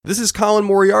This is Colin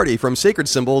Moriarty from Sacred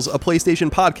Symbols, a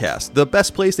PlayStation podcast, the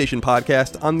best PlayStation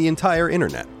podcast on the entire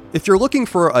internet. If you're looking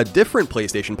for a different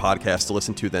PlayStation podcast to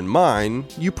listen to than mine,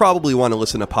 you probably want to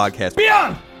listen to Podcast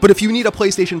Beyond! But if you need a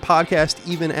PlayStation podcast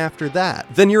even after that,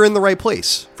 then you're in the right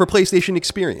place for PlayStation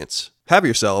Experience. Have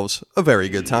yourselves a very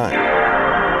good time.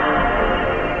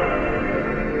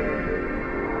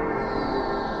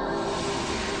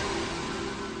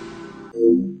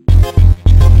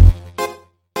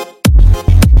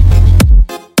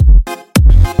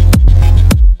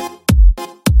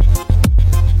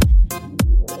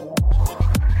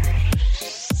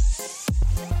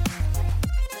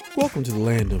 Welcome to the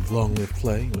land of long-lived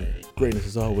play, where greatness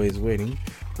is always waiting.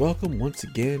 Welcome once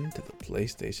again to the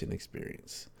PlayStation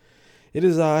Experience. It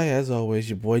is I, as always,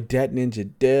 your boy Dat Ninja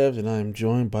Dev, and I am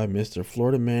joined by Mr.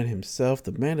 Florida Man himself,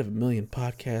 the man of a million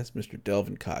podcasts, Mr.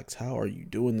 Delvin Cox. How are you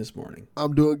doing this morning?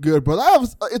 I'm doing good, brother. I have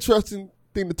an interesting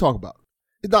thing to talk about.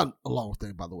 It's not a long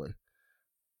thing, by the way.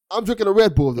 I'm drinking a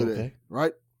Red Bull today,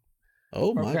 right?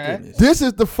 Oh, my goodness. This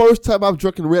is the first time I've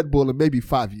drinking Red Bull in maybe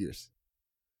 5 years.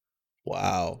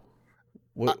 Wow.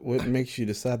 What makes you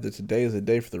decide that today is a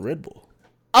day for the Red Bull?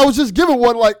 I was just given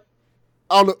one, like,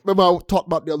 I don't know, remember I talked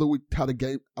about the other week how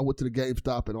I went to the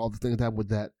GameStop and all the things that happened with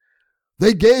that.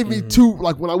 They gave me two,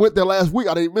 like when I went there last week,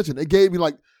 I didn't mention, they gave me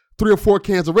like 3 or 4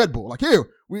 cans of Red Bull. Like, here,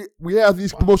 we have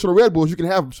these promotional Red Bulls, you can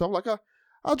have them. So I'm like,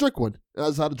 I'll drink one. And I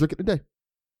decided to drink it today.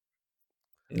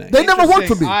 Nice. They never worked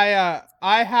for me. I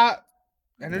have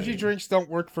energy drinks don't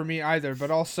work for me either,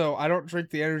 but also I don't drink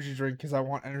the energy drink because I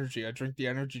want energy. I drink the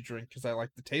energy drink because I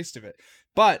like the taste of it.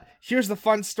 But here's the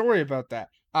fun story about that.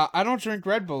 I don't drink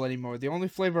Red Bull anymore. The only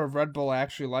flavor of Red Bull I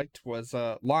actually liked was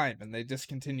lime, and they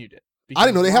discontinued it. I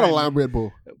didn't know they had a lime Red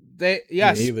Bull. But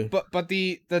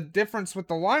the difference with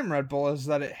the lime Red Bull is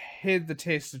that it hid the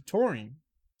taste of taurine.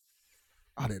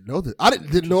 I didn't know that. I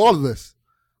didn't know all of this.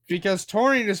 Because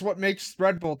taurine is what makes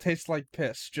Red Bull taste like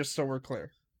piss, just so we're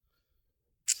clear.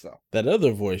 So that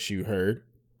other voice you heard,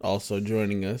 also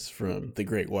joining us from the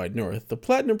Great Wide North, the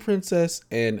Platinum Princess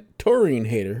and taurine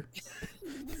hater,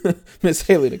 Miss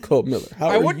Haley Nicole Miller.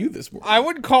 How are you this morning? I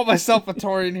wouldn't call myself a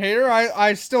taurine hater.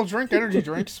 I still drink energy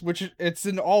drinks, which it's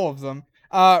in all of them.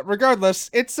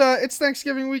 Regardless, it's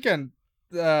Thanksgiving weekend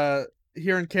here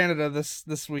in Canada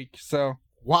this week. So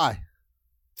why?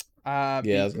 I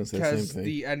was gonna say the same because thing.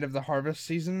 the end of the harvest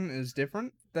season is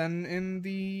different than in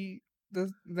the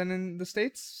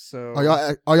States. So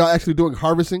Are y'all actually doing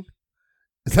harvesting?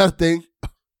 Is that a thing?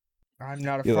 I'm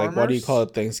not a farmer. Like, why do you call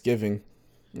it Thanksgiving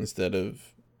instead of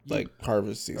like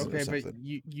harvest season? Okay, or something? but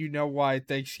you know why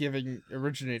Thanksgiving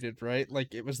originated, right?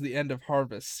 Like, it was the end of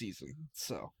harvest season.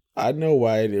 So I know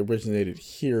why it originated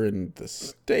here in the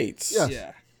States. Yes.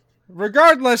 yeah.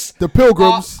 Regardless, The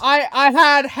Pilgrims. I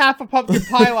had half a pumpkin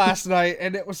pie last night,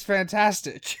 and it was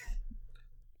fantastic.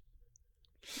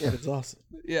 Yeah. It's awesome.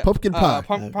 Yeah, Pumpkin pie.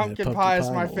 Pumpkin pie is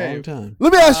my in a long fave. time.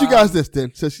 Let me ask you guys this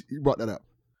then, since you brought that up.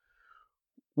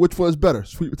 Which one is better,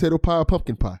 sweet potato pie or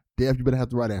pumpkin pie? Dave, you better have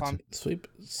the right answer.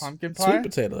 Pumpkin pie? Sweet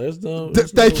potato. There's no.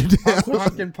 Thank you, Dave.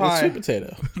 Pumpkin pie. Sweet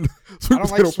potato. Sweet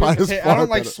potato pie is I far don't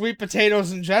like better. sweet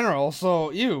potatoes in general.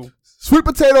 So Sweet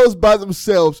potatoes by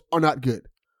themselves are not good,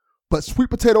 but sweet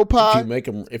potato pie,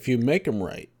 If you make them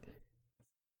right.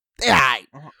 yeah.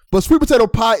 But sweet potato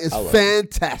pie is I love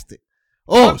fantastic.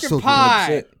 Oh, pumpkin so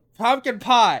pie. 100%. Pumpkin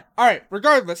pie. All right.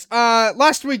 Regardless,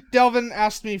 last week Delvin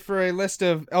asked me for a list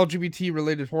of LGBT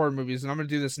related horror movies, and I'm gonna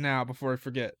do this now before I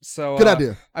forget. So good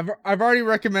idea. I've already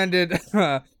recommended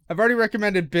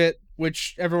Bit,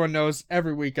 which everyone knows.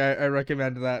 Every week I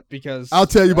recommend that because I'll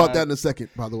tell you about that in a second.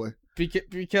 By the way,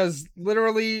 because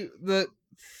literally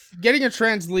getting a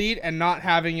trans lead and not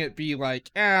having it be like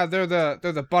they're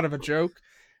the butt of a joke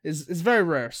is very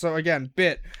rare. So again,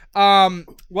 Bit.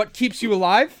 What Keeps You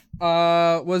Alive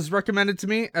was recommended to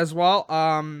me as well.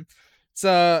 It's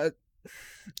a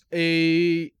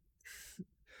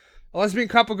lesbian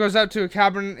couple goes out to a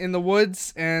cabin in the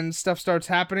woods and stuff starts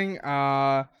happening.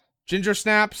 Ginger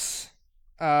Snaps,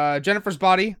 Jennifer's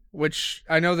Body, which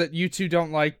I know that you two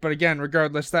don't like, but again,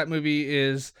 regardless, that movie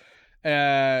is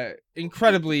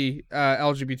incredibly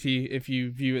LGBT if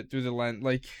you view it through the lens.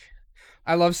 Like,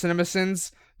 I love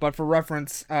CinemaSins, but for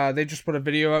reference, they just put a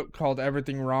video out called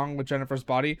Everything Wrong with Jennifer's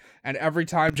Body, and every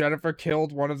time Jennifer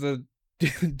killed one of the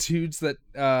dudes that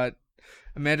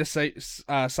Amanda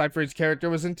Seyfried's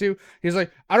character was into, he's like,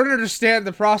 I don't understand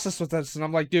the process with this, and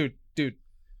I'm like, dude,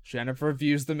 Jennifer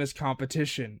views them as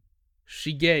competition.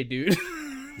 She gay, dude.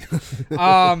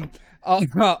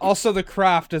 Also The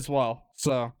Craft as well.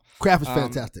 So Craft is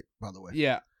fantastic, by the way.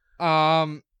 yeah.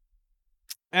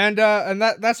 And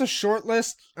that's a short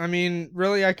list. I mean,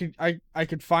 really, I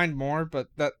could find more, but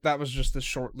that was just the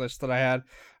short list that I had.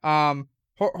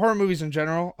 Horror movies in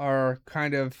general are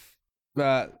kind of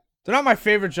they're not my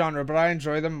favorite genre, but I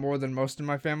enjoy them more than most in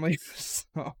my family.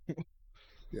 So.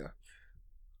 Yeah.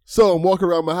 So I'm walking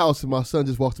around my house and my son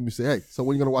just walks to me and say, "Hey, so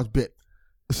when are you gonna watch Bit?"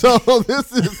 So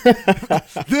this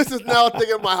is now a thing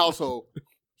in my household.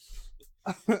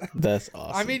 That's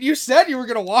awesome. I mean, you said you were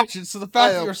gonna watch it, so the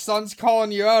fact that your son's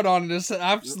calling you out on it is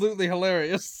absolutely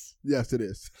hilarious. Yes, it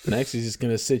is. Next, he's just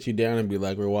gonna sit you down and be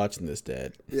like, "We're watching this,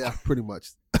 Dad." Yeah, pretty much.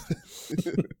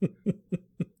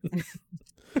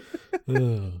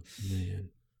 Oh man,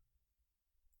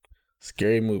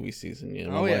 scary movie season. Yeah,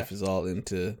 my wife is all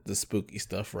into the spooky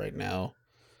stuff right now.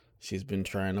 She's been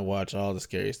trying to watch all the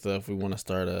scary stuff. We want to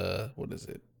start what is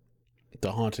it?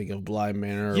 The Haunting of Bly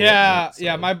Manor. Yeah, so.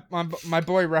 Yeah. My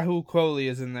boy Rahul Kohli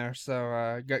is in there,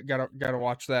 so gotta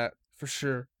watch that for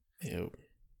sure. Yeah,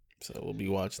 so we'll be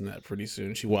watching that pretty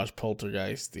soon. She watched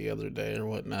Poltergeist the other day or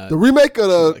whatnot. The remake of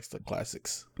she likes the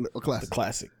classics. The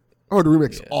classic. Oh, the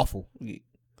remake's awful.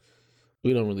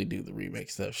 We don't really do the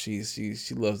remake stuff. She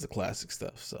loves the classic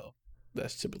stuff, so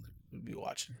that's typically what we'll be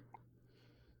watching.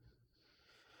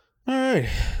 All right.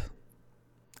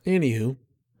 Anywho,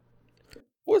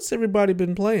 what's everybody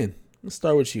been playing? Let's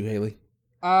start with you, Haley.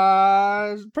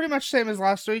 Pretty much same as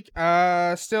last week.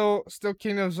 Still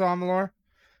Kingdoms of Amalur.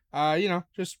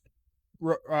 Just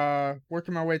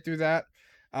working my way through that.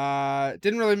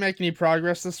 Didn't really make any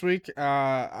progress this week.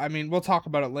 I mean, we'll talk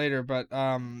about it later, but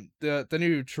the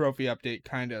new trophy update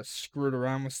kind of screwed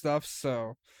around with stuff.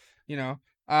 So,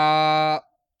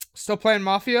 still playing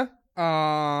Mafia.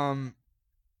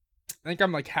 I think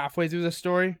I'm like halfway through the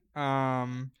story.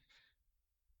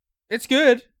 It's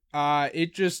good.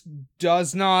 It just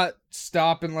does not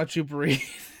stop and let you breathe.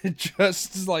 It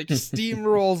just like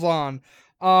steamrolls on.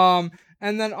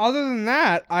 And then other than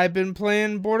that, I've been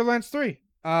playing Borderlands 3.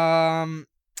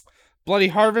 Bloody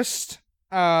Harvest,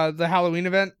 the Halloween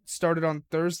event started on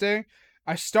Thursday.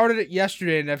 I started it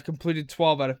yesterday and I've completed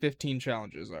 12 out of 15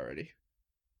 challenges already.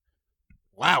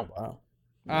 Wow.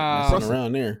 Messing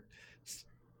around there.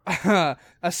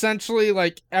 Essentially,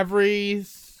 like every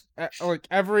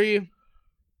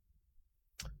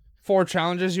 4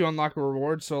 challenges you unlock a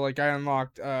reward. So like I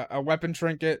unlocked a weapon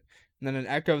trinket, and then an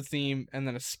echo theme, and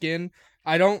then a skin.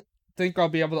 I don't think I'll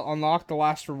be able to unlock the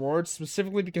last reward,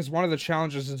 specifically because one of the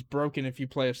challenges is broken if you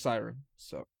play a siren.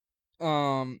 So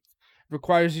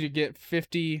requires you to get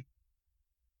 50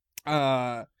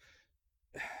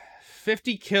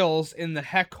 kills in the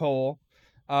heck hole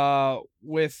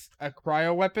with a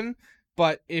cryo weapon.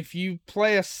 But if you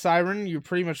play a siren, you're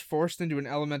pretty much forced into an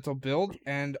elemental build,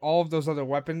 and all of those other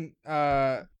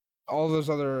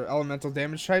elemental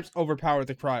damage types overpower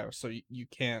the cryo, so you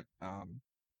can't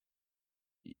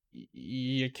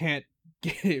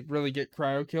really get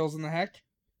cryo kills in the heck,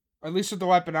 or at least with the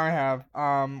weapon I have,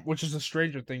 which is a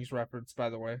Stranger Things reference, by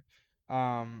the way.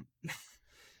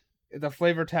 The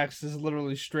flavor text is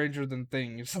literally Stranger Than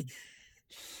Things.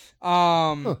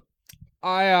 I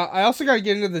also gotta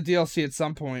get into the DLC at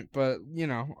some point, but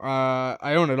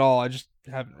I own it all. I just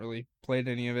haven't really played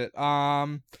any of it.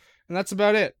 And that's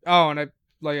about it. Oh, and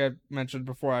like I mentioned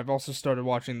before, I've also started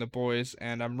watching The Boys,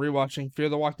 and I'm rewatching Fear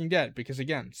the Walking Dead because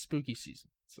again, spooky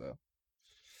season. So,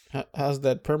 how's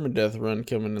that permadeath run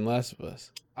coming in Last of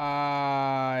Us?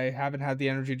 I haven't had the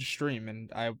energy to stream,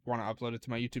 and I want to upload it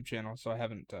to my YouTube channel, so I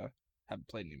haven't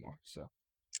played anymore. So.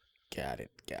 Got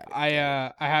it.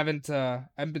 I haven't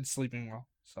been sleeping well,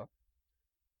 so.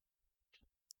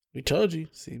 We told you,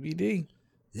 CBD.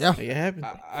 Yeah. Make it happen.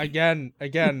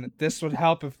 Again, this would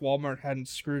help if Walmart hadn't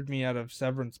screwed me out of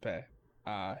severance pay.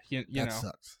 That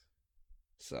sucks.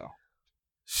 So.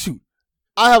 Shoot.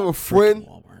 I have a friend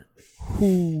Walmart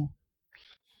who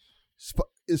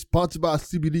is sponsored by a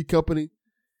CBD company.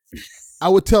 I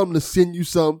would tell him to send you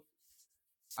some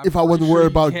if I wasn't worried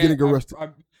about getting arrested.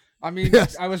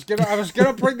 Yes. I was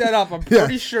gonna bring that up. I'm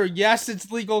pretty sure, yes,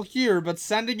 it's legal here, but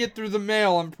sending it through the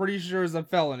mail, I'm pretty sure is a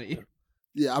felony.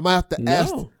 Yeah, I might have to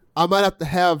ask. I might have to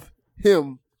have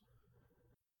him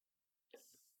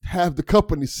have the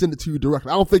company send it to you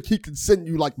directly. I don't think he can send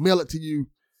you, like, mail it to you.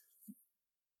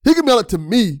 He can mail it to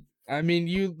me. I mean,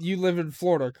 you live in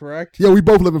Florida, correct? Yeah, we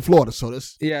both live in Florida, so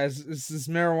this. Yeah, is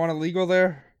marijuana legal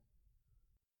there?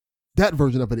 That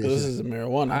version of it is. This is a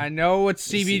marijuana. I know it's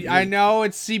CBD. I know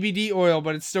it's CBD oil,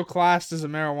 but it's still classed as a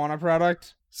marijuana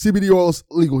product. CBD oil is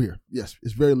legal here. Yes,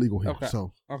 it's very legal here. Okay.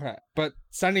 So okay, but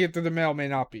sending it through the mail may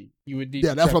not be. You would need.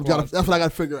 Yeah, that's what I got to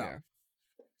figure out.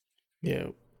 Yeah,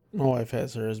 my wife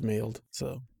has hers mailed,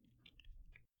 so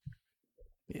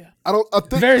Yeah. I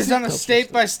think Varies on a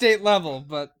state by state level,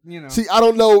 but you know. See, I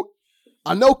don't know.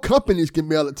 I know companies can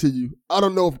mail it to you. I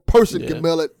don't know if a person can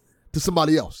mail it to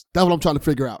somebody else. That's what I'm trying to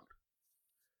figure out.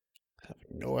 I have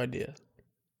no idea.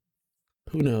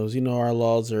 Who knows? You know, our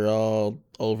laws are all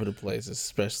over the place,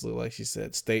 especially like she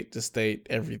said, state to state,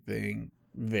 everything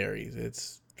varies.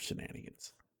 It's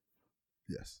shenanigans.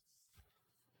 Yes.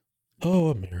 Oh,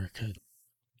 America.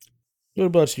 What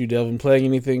about you, Devin? Playing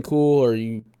anything cool, or are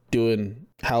you doing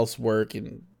housework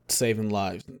and saving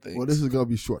lives and things? Well, this is gonna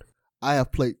be short. I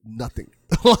have played nothing.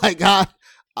 Like I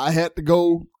had to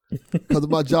go because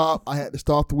of my job. I had to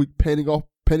start the week painting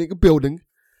a building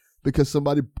because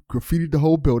somebody graffitied the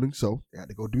whole building, so I had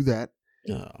to go do that.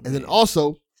 And then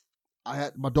also,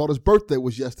 my daughter's birthday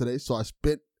was yesterday, so I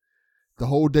spent the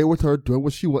whole day with her doing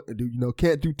what she wanted to do. You know,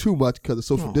 can't do too much because of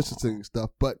social distancing and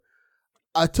stuff, but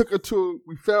I took her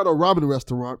we found a ramen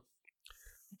restaurant,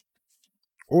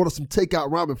 ordered some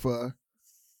takeout ramen for her,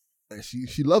 and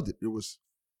she loved it. It was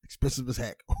expensive as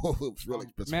heck. It was really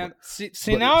expensive. Man,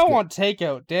 see now I want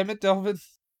takeout. Damn it, Delvin.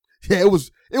 Yeah, it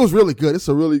was really good. It's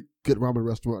a really good ramen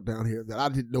restaurant down here that I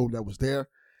didn't know that was there.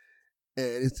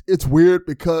 And it's weird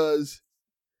because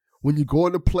when you go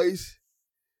in the place,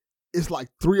 it's like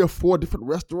 3 or 4 different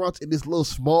restaurants in this little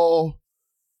small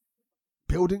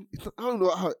building. I don't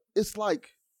know how it's like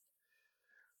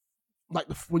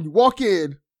when you walk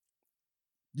in,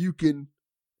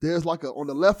 there's like on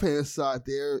the left hand side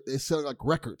there, they're selling like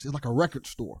records. It's like a record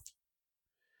store.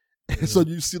 And so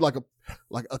you see like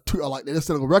they're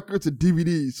selling records and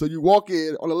DVDs. So you walk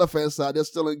in on the left hand side, they're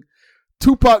selling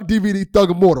Tupac DVD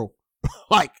Thug Immortal.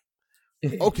 Like,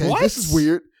 okay, what? This is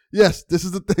weird. Yes, this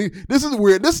is the thing. This is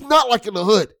weird. This is not like in the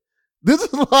hood. This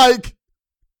is like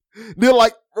they're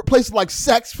like places like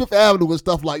Saks Fifth Avenue and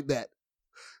stuff like that.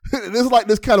 And it's like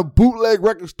this kind of bootleg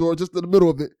record store just in the middle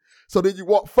of it. So then you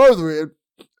walk further in.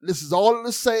 This is all in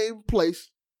the same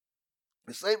place,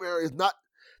 the same area. It's not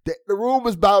the room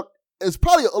is it's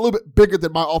probably a little bit bigger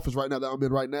than my office right now that I'm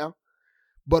in right now.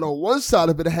 But on one side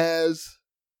of it has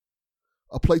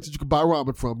a place that you can buy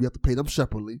ramen from. You have to pay them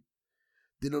separately.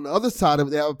 Then on the other side of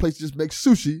it, they have a place that just makes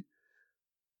sushi.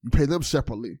 You pay them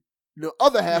separately. The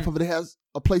other half of it has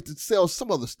a place that sells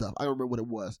some other stuff. I don't remember what it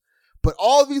was. But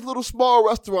all these little small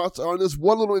restaurants are in this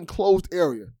one little enclosed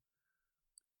area.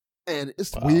 And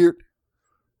it's weird.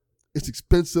 It's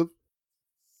expensive.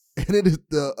 And it is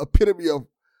the epitome of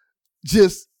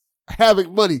just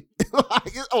having money.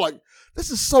 I'm like, this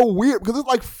is so weird because it's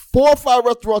like 4 or 5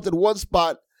 restaurants in one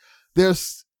spot.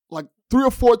 There's like 3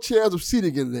 or 4 chairs of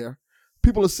seating in there.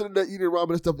 People are sitting there eating ramen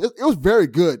and stuff. It was very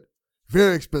good,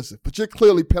 very expensive. But you're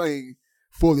clearly paying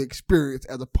for the experience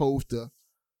as opposed to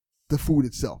the food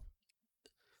itself.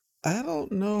 I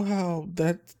don't know how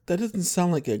that doesn't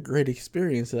sound like a great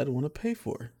experience that I'd want to pay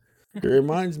for. It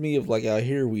reminds me of like out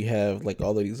here we have like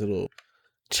all of these little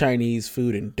Chinese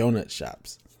food and donut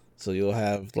shops. So you'll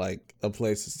have like a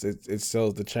place it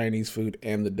sells the Chinese food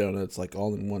and the donuts like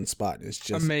all in one spot. It's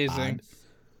just amazing. Odd.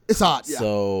 It's odd, yeah.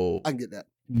 So I can get that.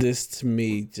 This to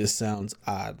me just sounds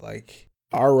odd. Like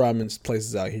our ramen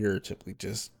places out here are typically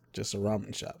just a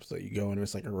ramen shop. So you go in,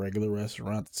 it's like a regular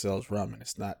restaurant that sells ramen.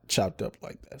 It's not chopped up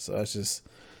like that. So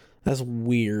that's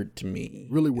weird to me.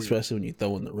 Really weird. Especially when you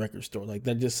throw in the record store. Like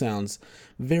that just sounds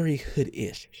very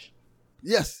hood-ish.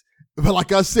 Yes. But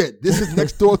like I said, this is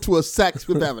next door to a Saks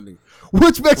Fifth Avenue,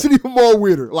 which makes it even more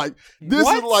weirder. Like this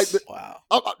is like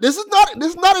this is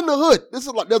not in the hood. This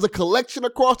is like there's a collection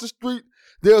across the street.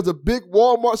 There's a big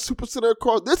Walmart supercenter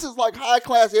across. This is like high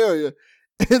class area,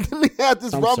 and then they have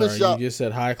this ramen shop. You just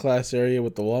said high class area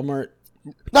with the Walmart.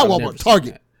 Not Walmart,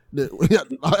 Target.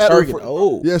 Target.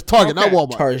 Oh, yes, Target, not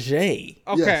Walmart. Target.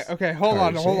 Okay. Hold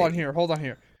on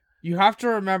here. You have to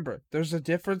remember, there's a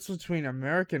difference between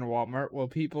American Walmart, where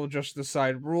people just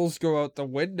decide rules go out the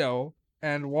window,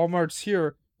 and Walmart's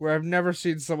here, where I've never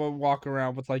seen someone walk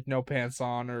around with like no pants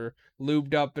on or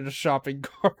lubed up in a shopping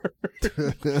cart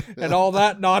and all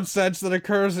that nonsense that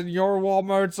occurs in your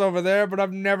Walmarts over there, but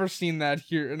I've never seen that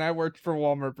here, and I worked for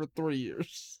Walmart for 3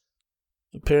 years.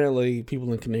 Apparently,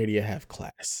 people in Canada have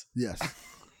class. Yes.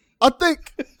 I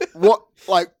think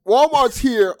Walmarts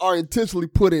here are intentionally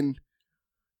put in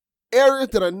areas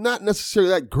that are not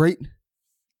necessarily that great.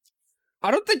 I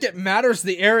don't think it matters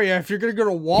the area if you're gonna go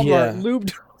to Walmart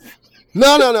lubed.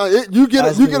 No. You get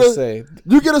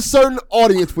a certain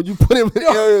audience when you put them in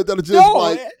areas that are just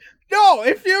No,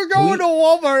 if you're going to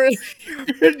Walmart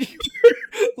and you're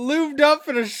lubed up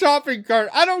in a shopping cart,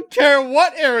 I don't care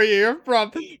what area you're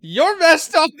from, you're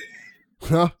messed up.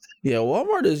 Huh? Yeah,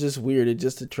 Walmart is just weird. It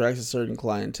just attracts a certain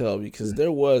clientele because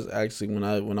there was actually when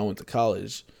I went to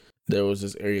college, there was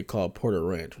this area called Porter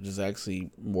Ranch, which is actually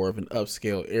more of an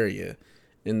upscale area,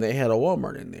 and they had a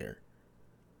Walmart in there.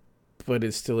 But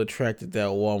it still attracted that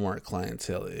Walmart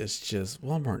clientele.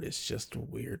 Walmart is just a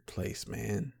weird place,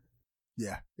 man.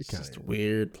 Yeah, It's just a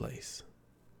weird place.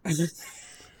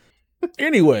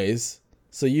 Anyways,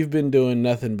 so you've been doing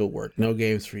nothing but work. No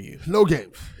games for you. No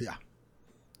games. Yeah.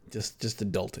 Just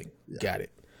adulting. Yeah. Got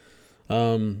it.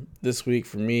 This week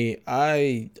for me,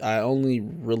 I only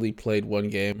really played one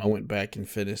game. I went back and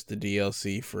finished the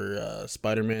DLC for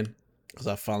Spider-Man because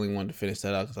I finally wanted to finish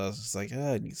that out because I was just like,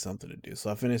 I need something to do.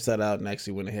 So I finished that out and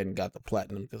actually went ahead and got the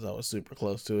platinum because I was super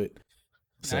close to it.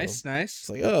 So Nice. it's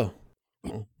like, well,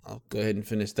 I'll go ahead and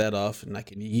finish that off and I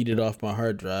can eat it off my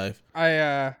hard drive.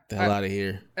 The hell out of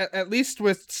here. At least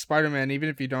with Spider-Man, even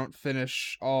if you don't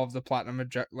finish all of the platinum,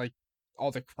 like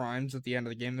all the crimes at the end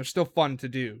of the game, they're still fun to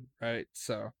do, right?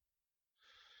 So.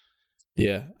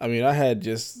 Yeah, I mean, I had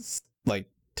just like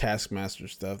Taskmaster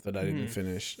stuff that I didn't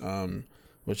finish,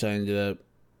 which I ended up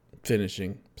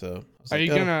finishing. So I was Are you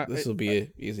gonna? This will be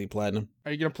an easy platinum.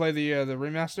 Are you gonna play the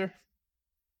remaster?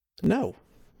 No,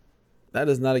 that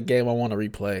is not a game I want to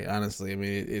replay. Honestly, I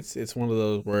mean, it's one of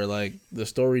those where like the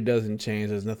story doesn't change.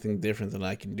 There's nothing different that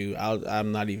I can do.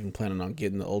 I'm not even planning on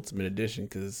getting the Ultimate Edition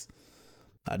because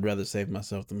I'd rather save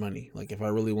myself the money. Like if I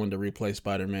really wanted to replay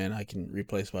Spider-Man, I can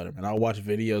replay Spider-Man. I'll watch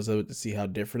videos of it to see how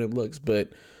different it looks, but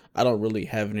I don't really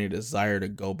have any desire to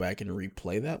go back and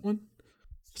replay that one.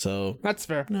 So that's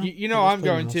fair. No, you know I'm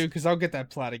going to because I'll get that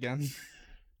plat again.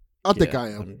 I think I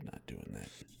am. I'm not doing that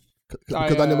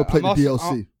because I never played the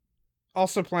DLC.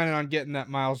 Also planning on getting that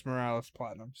Miles Morales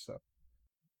platinum. So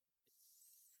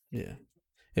yeah,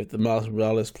 if the Miles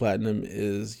Morales platinum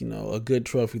is a good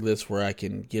trophy list where I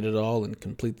can get it all and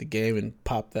complete the game and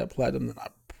pop that platinum, then I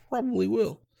probably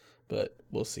will. But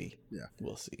we'll see. Yeah,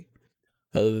 we'll see.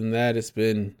 Other than that, it's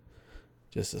been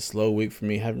just a slow week for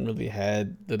me. Haven't really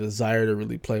had the desire to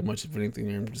really play much of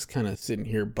anything. I'm just kind of sitting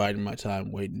here biding my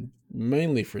time, waiting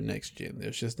mainly for next gen.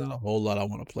 There's just not a whole lot I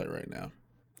want to play right now.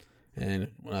 And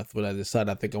when I decide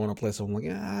I think I want to play something, like,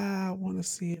 I want to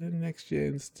see it in next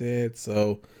gen instead.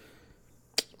 So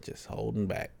just holding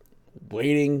back,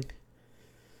 waiting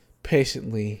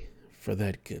patiently for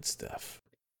that good stuff.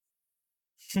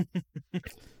 All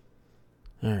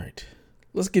right.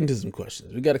 Let's get into some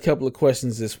questions. We got a couple of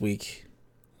questions this week.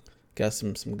 Got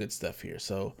some good stuff here.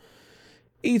 So,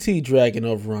 E.T. Dragon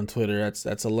over on Twitter.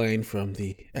 That's Elaine from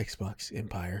the Xbox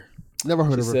Empire. Never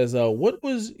heard of her. She says, what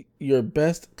was your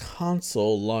best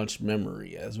console launch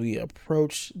memory as we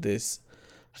approach this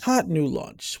hot new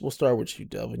launch? We'll start with you,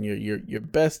 Delvin. Your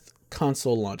best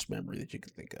console launch memory that you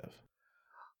can think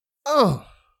of.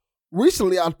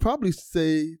 Recently I'd probably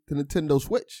say the Nintendo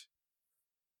Switch.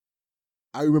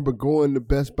 I remember going to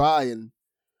Best Buy and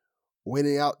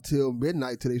waiting out till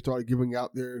midnight till they started giving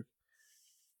out their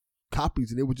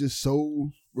copies, and it was just so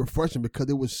refreshing because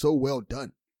it was so well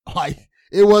done. Like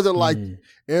it wasn't like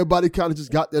everybody kind of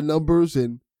just got their numbers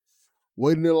and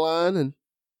waited in line, and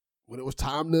when it was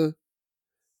time to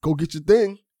go get your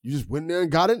thing, you just went there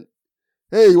and got it.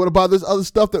 Hey, you want to buy this other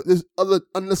stuff, this other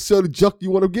unnecessary junk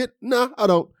you want to get? Nah, I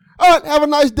don't. All right, have a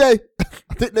nice day.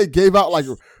 I think they gave out like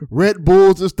Red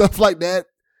Bulls and stuff like that.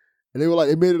 And they were like,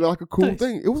 they made it like a cool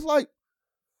thing. It was like,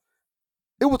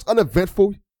 it was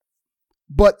uneventful,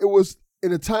 but it was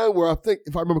in a time where I think,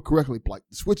 if I remember correctly, like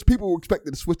the Switch, people were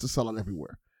expecting the Switch to sell out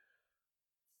everywhere.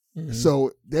 Mm-hmm.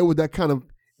 So there was that kind of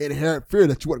inherent fear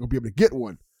that you weren't going to be able to get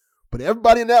one. But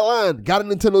everybody in that line got a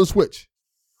Nintendo Switch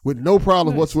with no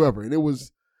problem whatsoever. And it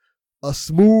was a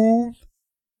smooth,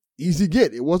 easy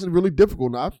get. It wasn't really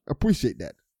difficult, and I appreciate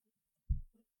that.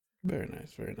 Very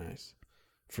nice, very nice.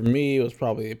 For me, it was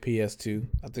probably a PS2.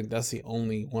 I think that's the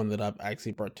only one that I've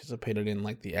actually participated in,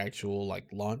 like the actual like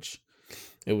launch.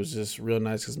 It was just real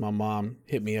nice because my mom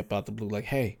hit me up out the blue, like,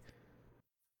 "Hey,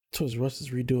 Toys R Us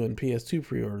is redoing PS2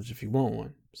 pre-orders if you want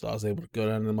one." So I was able to go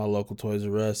down to my local Toys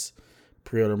R Us,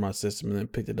 pre-order my system, and then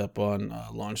picked it up on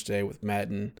launch day with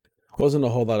Madden. Wasn't a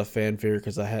whole lot of fanfare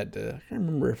because I can't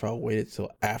remember if I waited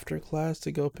till after class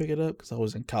to go pick it up because I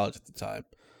was in college at the time.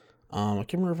 I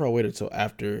can't remember if I waited till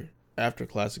after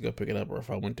class to go pick it up or if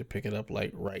I went to pick it up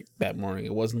like right that morning.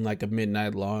 It wasn't like a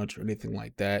midnight launch or anything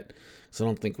like that. So I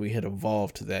don't think we had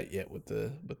evolved to that yet with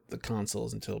the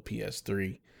consoles until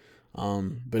PS3.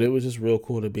 But it was just real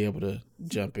cool to be able to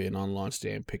jump in on launch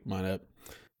day and pick mine up.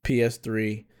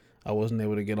 PS3, I wasn't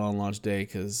able to get on launch day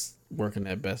because working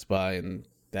at Best Buy, and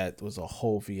that was a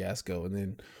whole fiasco. And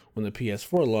then when the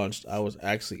PS4 launched, I was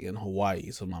actually in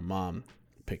Hawaii, so my mom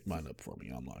picked mine up for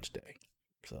me on launch day.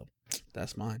 So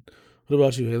that's mine. What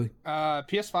about you, Haley?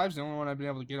 PS5 is the only one I've been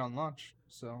able to get on launch.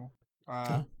 So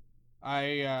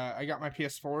I got my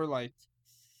PS4 like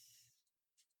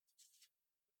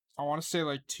I want to say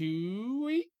like 2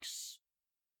 weeks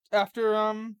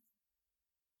after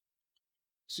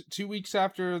 2 weeks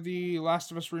after the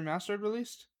Last of Us Remastered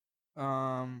released.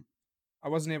 I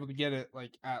wasn't able to get it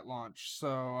like at launch. So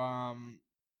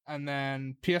and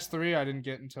then PS3 I didn't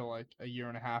get until like a year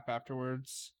and a half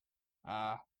afterwards.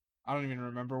 I don't even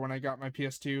remember when I got my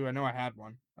PS2. I know I had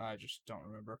one. I just don't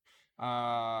remember.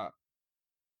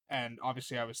 And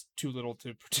obviously I was too little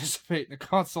to participate in a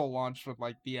console launch with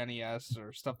like the NES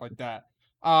or stuff like that.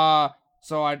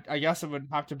 So I guess it would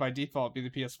have to by default be the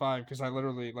PS5 because I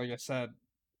literally, like I said,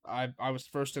 I was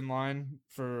first in line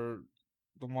for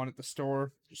the one at the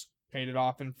store, just paid it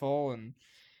off in full, and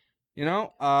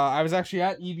I was actually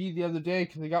at EB the other day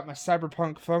because I got my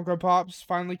Cyberpunk Funko Pops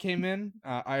finally came in.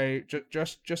 I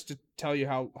just to tell you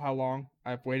how long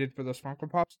I've waited for those Funko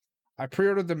Pops. I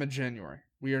pre-ordered them in January.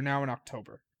 We are now in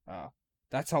October.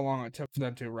 That's how long it took for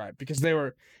them to arrive because they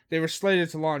were slated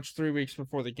to launch 3 weeks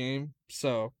before the game.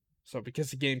 So because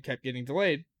the game kept getting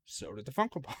delayed, so did the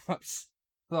Funko Pops.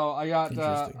 So I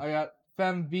got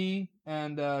Fem V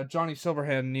and Johnny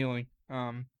Silverhand kneeling.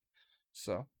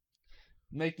 So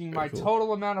making my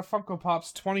total amount of Funko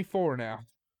Pops 24 now.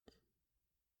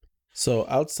 So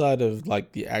outside of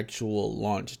like the actual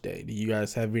launch day, do you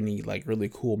guys have any like really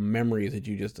cool memories that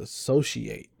you just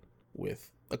associate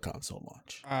with a console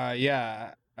launch?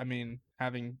 Yeah. I mean,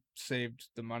 having saved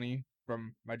the money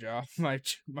from my job, my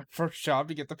first job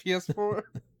to get the PS4.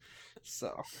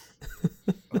 So.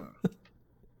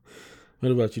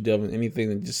 What about you, Devin? Anything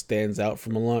that just stands out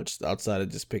from a launch outside of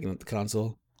just picking up the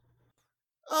console?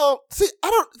 See,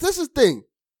 this is the thing.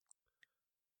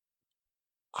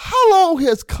 How long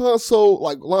has console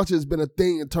like launches been a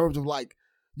thing in terms of like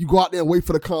you go out there and wait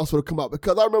for the console to come out?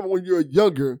 Because I remember when you were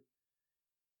younger,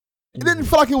 it didn't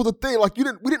feel like it was a thing. Like we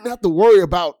didn't have to worry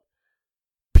about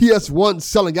PS1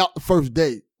 selling out the first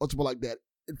day or something like that.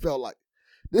 It felt like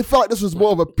this was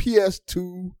more of a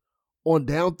PS2 on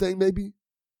down thing, maybe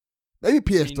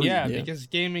PS3. I mean, yeah, because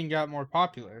gaming got more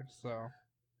popular. So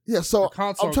yeah, so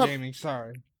console gaming.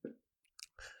 Sorry.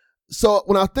 So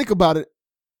when I think about it,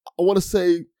 I want to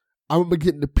say I remember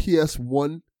getting the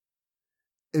PS1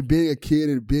 and being a kid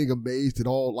and being amazed at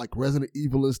all like Resident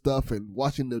Evil and stuff and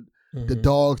watching the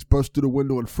dogs burst through the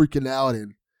window and freaking out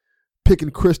and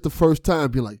picking Chris the first time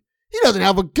and being like, he doesn't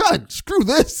have a gun. Screw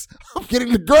this. I'm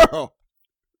getting the girl.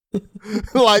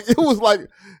 Like, it was like,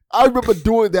 I remember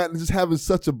doing that and just having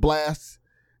such a blast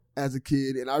as a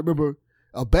kid. And I remember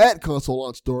a bad console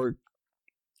launch story.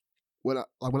 When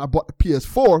I bought the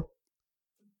PS4,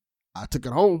 I took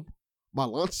it home. My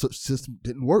launch system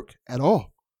didn't work at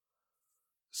all.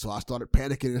 So I started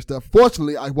panicking and stuff.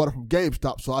 Fortunately, I bought it from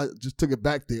GameStop, so I just took it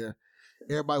back there.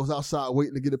 Everybody was outside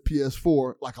waiting to get a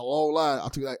PS4, like a long line.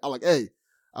 I'm like, hey,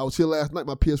 I was here last night.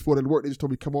 My PS4 didn't work. They just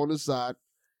told me, come on this side.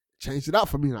 Changed it out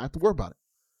for me, and I have to worry about it.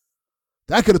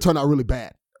 That could have turned out really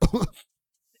bad.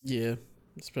 Yeah,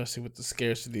 especially with the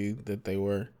scarcity that they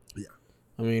were. Yeah.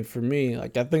 I mean, for me,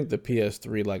 like, I think the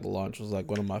PS3 like launch was like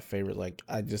one of my favorite. Like,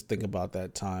 I just think about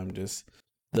that time, just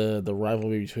the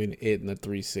rivalry between it and the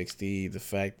 360. The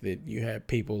fact that you had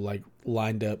people like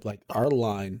lined up, like our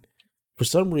line. For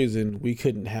some reason, we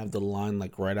couldn't have the line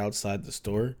like right outside the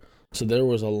store, so there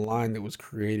was a line that was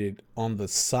created on the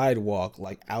sidewalk,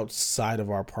 like outside of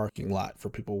our parking lot, for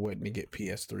people waiting to get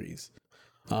PS3s.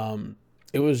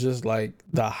 It was just like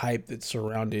the hype that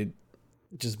surrounded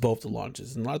just both the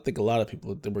launches, and I think a lot of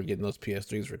people that were getting those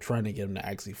PS3s were trying to get them to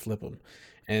actually flip them,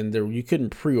 and you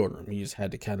couldn't pre-order them. You just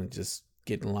had to kind of just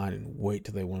get in line and wait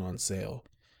till they went on sale.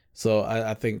 So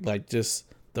I think like just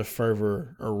the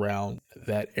fervor around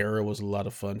that era was a lot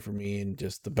of fun for me, and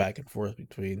just the back and forth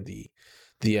between the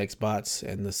Xbox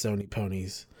and the Sony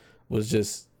ponies was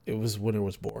just, it was when it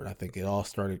was born. I think it all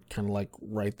started kind of like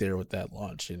right there with that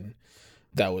launch, and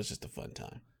that was just a fun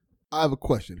time. I have a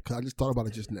question because I just thought about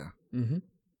it just now. Mm-hmm.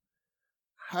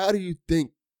 How do you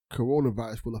think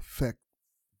coronavirus will affect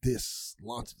this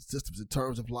launch of systems in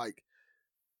terms of like,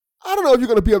 I don't know if you're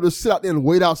going to be able to sit out there and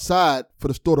wait outside for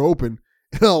the store to open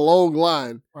in a long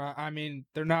line. Well, I mean,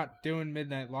 they're not doing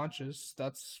midnight launches.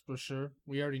 That's for sure.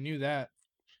 We already knew that.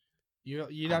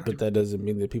 You'd have but that doesn't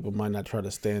mean that people might not try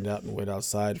to stand out and wait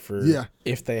outside for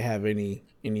if they have any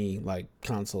like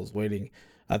consoles waiting.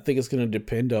 I think it's going to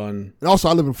depend on. And also,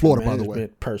 I live in Florida, by the way.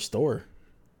 Per store.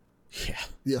 Yeah.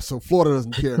 Yeah. So Florida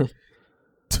doesn't care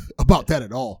about that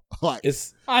at all. Like,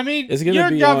 it's your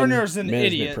governor's an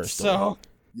idiot. So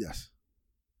yes.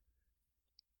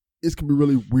 It's going to be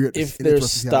really weird. If there's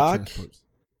stock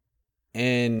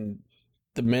and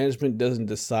the management doesn't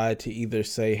decide to either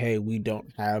say, hey, we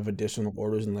don't have additional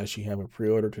orders unless you have a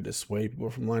pre-order to dissuade people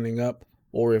from lining up,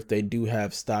 or if they do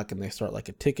have stock and they start like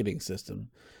a ticketing system,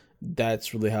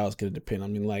 that's really how it's going to depend. I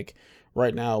mean, like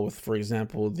right now with, for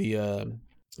example, the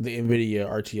NVIDIA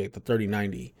RTX, the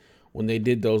 3090, when they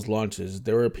did those launches,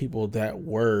 there were people that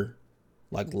were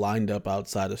like lined up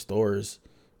outside of stores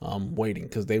waiting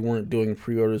because they weren't doing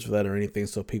pre-orders for that or anything.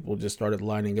 So people just started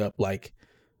lining up like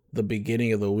the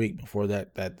beginning of the week before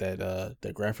that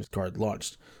graphics card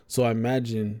launched. So I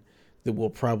imagine that we'll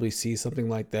probably see something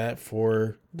like that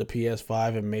for the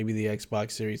PS5 and maybe the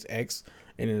Xbox Series X.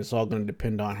 And then it's all going to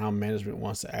depend on how management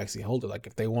wants to actually hold it. Like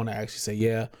if they want to actually say,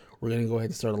 yeah, we're going to go ahead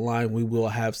and start a line, we will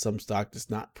have some stock that's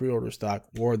not pre-order stock,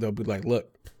 or they'll be like,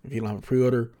 look, if you don't have a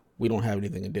pre-order, we don't have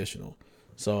anything additional.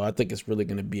 So I think it's really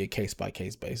going to be a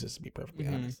case-by-case basis, to be perfectly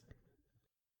honest.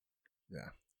 Yeah.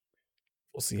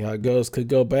 We'll see how it goes. Could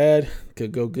go bad,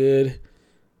 could go good.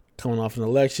 Coming off an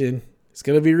election, it's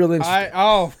going to be real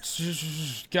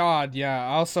interesting. God, yeah.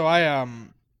 Also,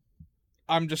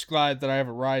 I'm just glad that I have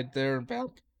a ride there and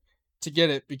back to get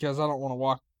it because I don't want to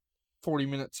walk 40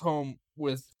 minutes home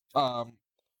with a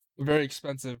very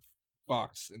expensive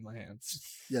box in my hands.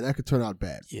 Yeah, that could turn out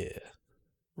bad. Yeah.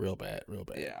 Real bad.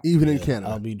 Yeah. Even in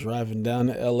Canada. I'll be driving down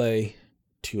to LA,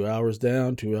 2 hours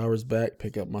down, 2 hours back,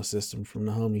 pick up my system from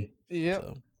the homie. Yep.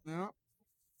 So, Yeah.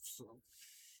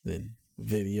 then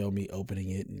video me opening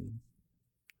it and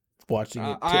watching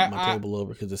it tip my table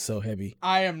over because it's so heavy.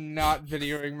 I am not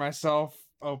videoing myself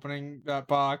opening that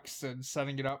box and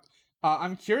setting it up.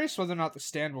 I'm curious whether or not the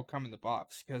stand will come in the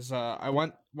box because I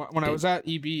went when I was at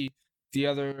EB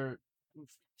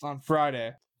on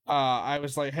Friday. I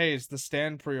was like, "Hey, is the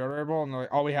stand pre-orderable?" And they're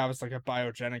like, all we have is like a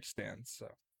biogenic stand. So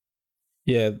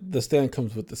yeah, the stand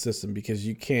comes with the system because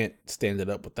you can't stand it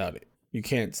up without it.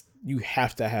 You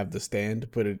have to have the stand to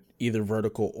put it either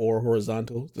vertical or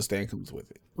horizontal. The stand comes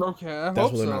with it. Okay,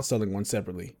 That's why they're not selling one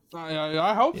separately.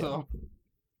 I hope so.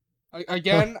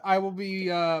 Again, I will be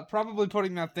probably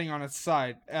putting that thing on its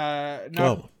side. Oh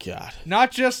my god!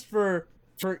 Not just for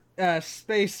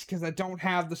space because I don't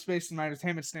have the space in my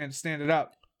entertainment stand to stand it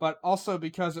up, but also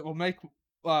because it will make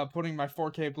putting my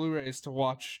 4K Blu-rays to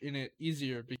watch in it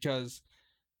easier. Because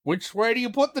which way do you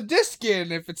put the disc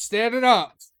in if it's standing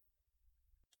up?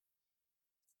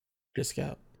 Disc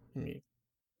out. I mean,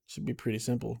 should be pretty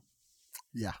simple.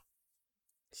 Yeah,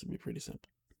 should be pretty simple.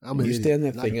 You stand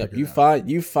that thing up.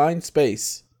 You find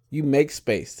space. You make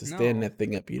space to stand that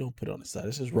thing up. You don't put it on the side.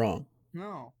 This is wrong.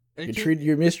 No.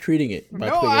 You're mistreating it by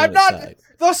putting it I'm on not.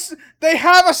 the side. They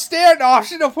have a stand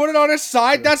option to put it on its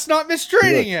side. That's not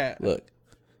mistreating it. Look,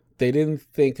 they didn't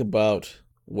think about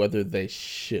whether they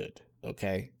should.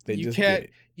 Okay, they just did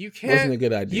it. It wasn't a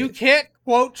good idea. You can't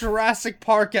quote Jurassic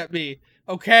Park at me.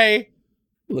 Okay.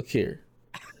 Look here.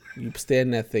 You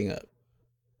stand that thing up.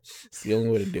 It's the only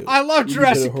way to do it. I love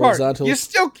Jurassic Park. You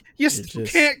still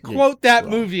can't quote that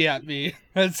movie at me.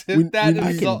 I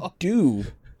can do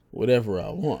whatever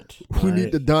I want. We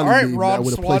need the Donnie beam now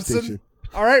with a PlayStation.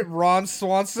 All right, Ron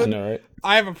Swanson. I know, right?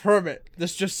 I have a permit.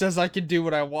 This just says I can do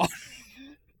what I want.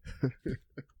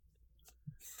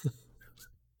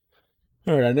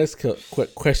 All right, our next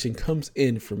question comes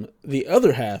in from the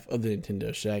other half of the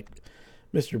Nintendo Shack,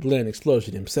 Mr. Bland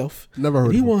Explosion himself. Never heard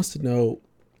of him. He wants to know.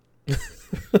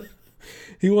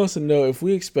 He wants to know if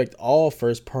we expect all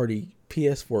first-party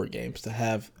PS4 games to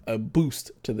have a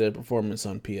boost to their performance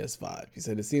on PS5. He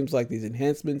said it seems like these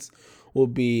enhancements will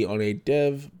be on a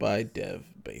dev-by-dev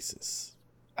basis.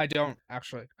 I don't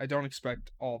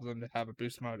expect all of them to have a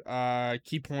boost mode.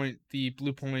 Key Point, the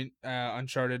Blue Point,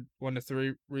 Uncharted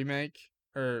 1-3 remake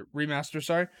or remaster.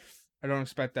 Sorry, I don't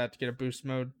expect that to get a boost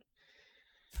mode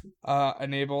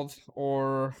enabled,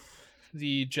 or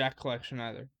the Jack Collection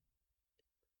either.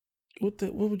 What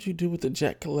would you do with the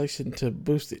Jack Collection to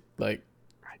boost it? Like,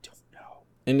 I don't know.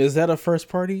 And is that a first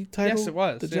party title? Yes, it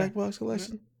was. The Jackbox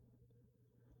Collection.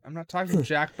 I'm not talking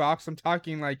Jackbox. I'm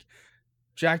talking like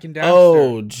Jack and Daxter.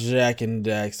 Oh, Jack and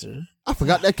Daxter. I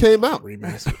forgot that came out.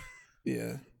 Remastered.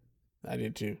 Yeah, I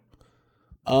did too.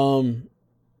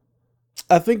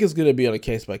 I think it's going to be on a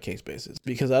case by case basis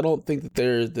because I don't think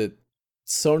that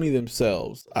Sony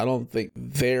themselves, I don't think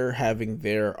they're having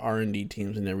their R&D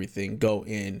teams and everything go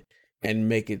in and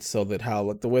make it so that how,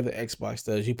 like the way the Xbox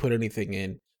does, you put anything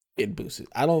in, it boosts it.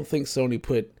 I don't think Sony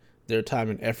put their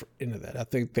time and effort into that. I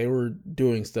think they were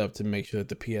doing stuff to make sure that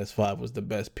the PS5 was the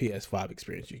best PS5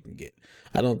 experience you can get.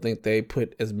 I don't think they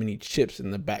put as many chips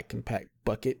in the back compact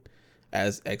bucket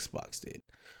as Xbox did.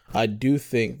 I do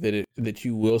think that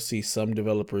you will see some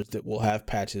developers that will have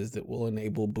patches that will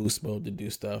enable boost mode to do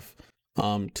stuff.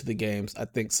 to the games. I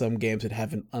think some games that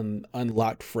have an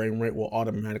unlocked frame rate will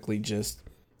automatically just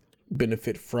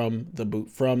benefit from the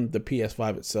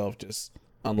PS5 itself, just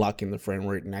unlocking the frame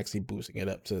rate and actually boosting it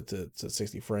up to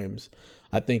 60 frames.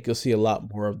 I think you'll see a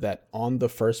lot more of that on the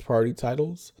first party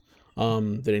titles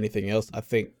than anything else. I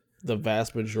think the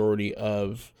vast majority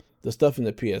of the stuff in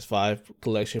the PS5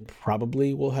 collection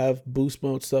probably will have boost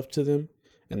mode stuff to them,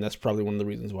 and that's probably one of the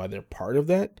reasons why they're part of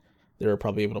that. They're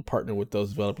probably able to partner with those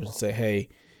developers and say, hey,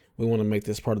 we want to make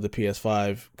this part of the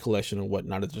PS5 collection and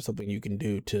whatnot. Is there something you can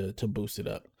do to boost it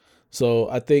up? So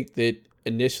I think that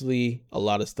initially a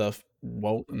lot of stuff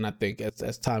won't, and I think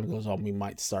as time goes on, we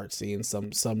might start seeing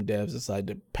some devs decide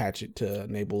to patch it to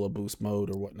enable a boost mode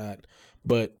or whatnot.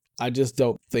 But I just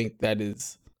don't think that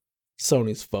is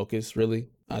Sony's focus, really.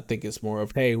 I think it's more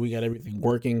of, hey, we got everything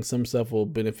working. Some stuff will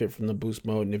benefit from the boost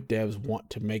mode, and if devs want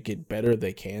to make it better,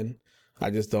 they can. I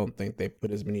just don't think they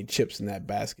put as many chips in that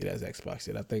basket as Xbox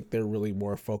did. I think they're really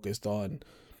more focused on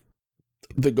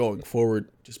the going forward,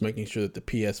 just making sure that the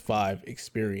PS5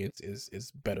 experience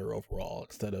is better overall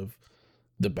instead of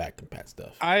the back compat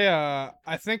stuff.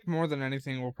 I think more than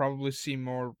anything, we'll probably see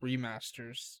more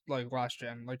remasters like last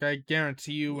gen. Like I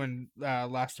guarantee you, when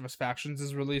Last of Us Factions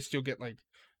is released, you'll get like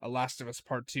a Last of Us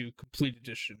Part 2 complete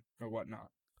edition or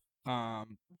whatnot.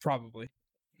 Probably,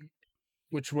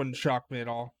 which wouldn't shock me at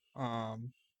all.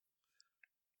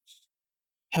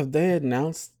 Have they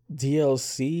announced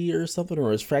DLC or something,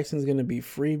 or is Fractions going to be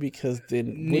free? Because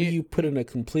then what do you put in a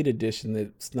complete edition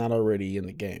that's not already in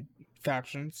the game?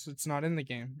 Factions, it's not in the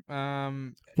game.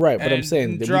 Right, but I'm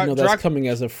saying that we know that's coming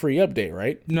as a free update,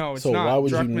 right? No, it's so not. Why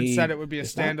would Druckmann you need? Said it would be a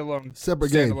standalone,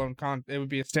 separate game. It would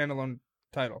be a standalone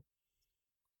title.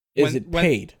 Is it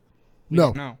paid?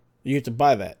 No. You have to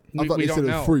buy that. I thought we they don't said it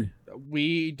know. was free.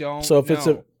 We don't. So if know. it's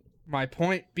a My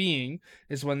point being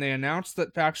is when they announced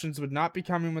that Factions would not be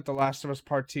coming with The Last of Us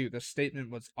Part 2, the statement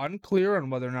was unclear on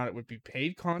whether or not it would be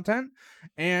paid content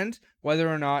and whether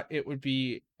or not it would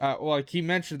be, like he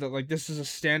mentioned that like this is a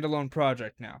standalone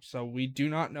project now, so we do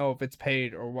not know if it's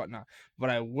paid or whatnot, but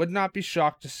I would not be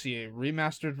shocked to see a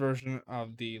remastered version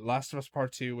of The Last of Us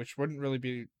Part 2, which wouldn't really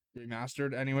be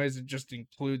remastered anyways, it just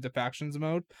include the Factions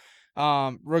mode.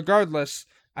 Regardless,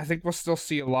 I think we'll still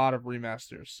see a lot of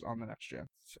remasters on the next gen.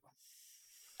 So.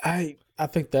 I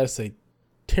think that's a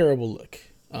terrible look.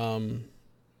 I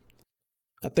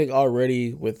think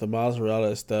already with the Miles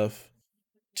Morales stuff,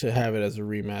 to have it as a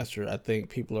remaster, I think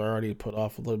people are already put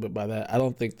off a little bit by that. I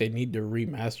don't think they need to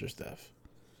remaster stuff.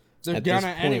 They're gonna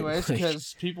anyways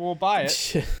because people will buy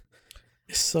it.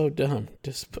 It's so dumb.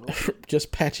 Just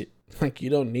patch it. Like, you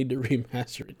don't need to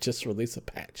remaster it. Just release a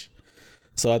patch.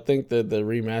 So I think that the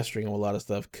remastering of a lot of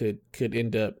stuff could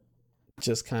end up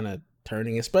just kind of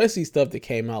turning, especially stuff that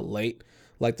came out late,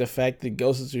 like the fact that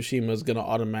Ghost of Tsushima is going to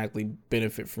automatically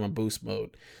benefit from a boost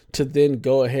mode, to then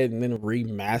go ahead and then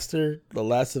remaster The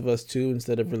Last of Us 2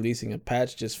 instead of releasing a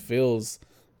patch just feels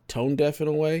tone deaf in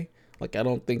a way. Like, I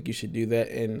don't think you should do that.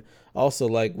 And also,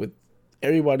 like, with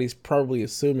everybody's probably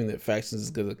assuming that Factions is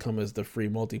going to come as the free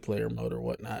multiplayer mode or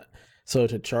whatnot, so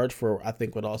to charge for it, I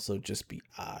think would also just be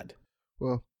odd.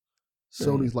 Well,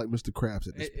 Sony's like Mr. Krabs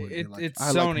at this point. It's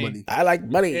I Sony. like money. I like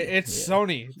money. It's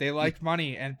Sony. They like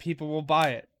money, and people will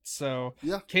buy it. So,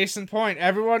 yeah. Case in point,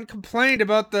 everyone complained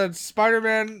about the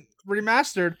Spider-Man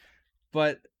remastered,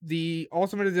 but the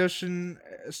Ultimate Edition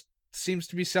seems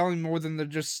to be selling more than the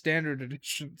just standard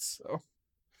edition. So,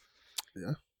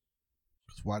 yeah.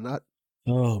 Why not?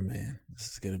 Oh man, this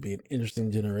is gonna be an interesting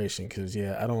generation because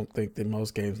I don't think that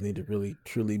most games need to really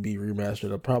truly be remastered.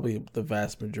 Or probably the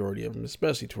vast majority of them,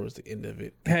 especially towards the end of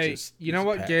it. Hey, you know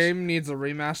what game needs a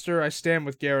remaster? I stand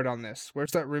with Garrett on this.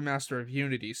 Where's that remaster of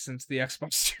Unity? Since the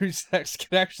Xbox Series X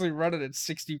can actually run it at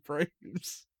 60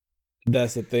 frames.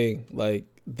 That's the thing. Like,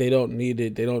 they don't need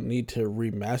it. They don't need to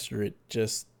remaster it.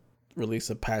 Just release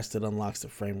a patch that unlocks the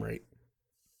frame rate.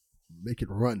 Make it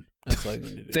run. That's all you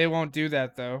need to do. They won't do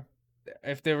that though.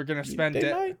 If they were gonna spend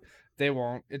they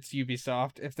won't. It's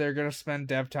Ubisoft. If they're gonna spend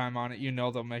dev time on it,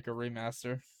 they'll make a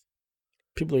remaster.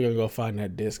 People are gonna go find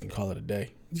that disc and call it a day.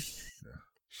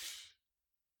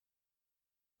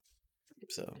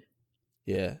 So,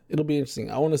 yeah, it'll be interesting.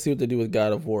 I want to see what they do with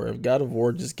God of War. If God of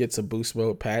War just gets a boost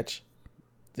mode patch,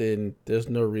 then there's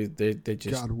no reason they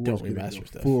just don't remaster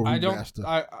stuff. I don't.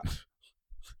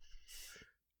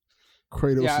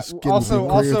 Kratos' skin will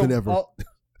be grayer than ever.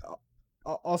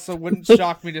 Also, wouldn't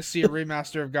shock me to see a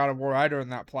remaster of God of War. I'd earn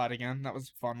that plat again. That was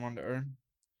a fun one to earn.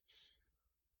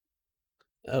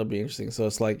 That'll be interesting. So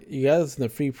it's like you guys in the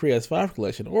free PS5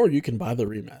 collection, or you can buy the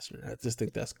remaster. I just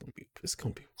think it's gonna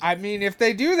be. I mean, if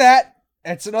they do that,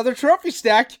 it's another trophy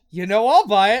stack. I'll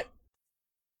buy it.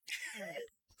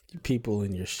 people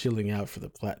and you're shilling out for the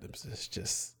platinums. It's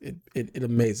just it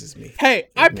amazes me. Hey,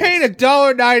 I paid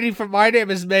 $1.90 for My Name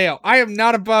Is Mayo. I am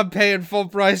not above paying full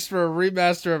price for a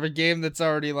remaster of a game that's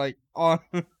already like on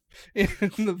in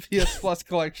the PS Plus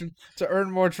collection to earn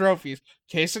more trophies.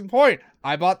 Case in point,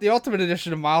 I bought the Ultimate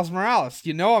Edition of Miles Morales.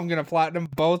 You know I'm gonna platinum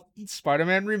both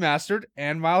Spider-Man Remastered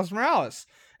and Miles Morales.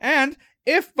 And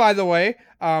if, by the way,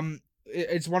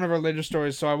 it's one of our later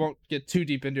stories, so I won't get too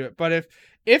deep into it. But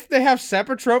if they have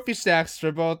separate trophy stacks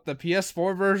for both the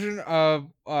PS4 version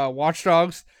of Watch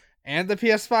Dogs and the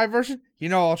PS5 version, you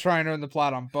know I'll try and earn the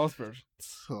plat on both versions.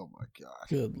 Oh my god!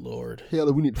 Good lord,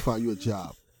 Haley, we need to find you a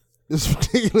job. It's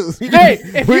ridiculous. Hey,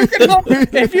 if you can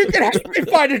help me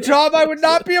find a job, I would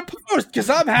not be opposed because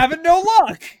I'm having no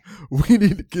luck. We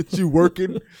need to get you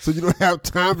working so you don't have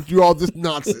time to do all this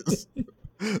nonsense.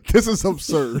 This is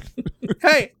absurd.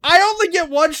 Hey, I only get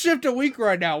one shift a week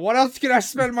right now. What else can I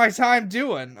spend my time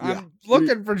doing? Yeah, I'm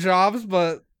looking for jobs,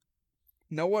 but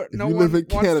no one wants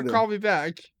to call me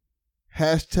back.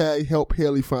 Hashtag help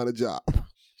Haley find a job.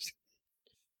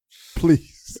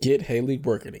 Please. Get Haley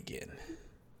working again.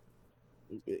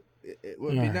 It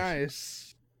would be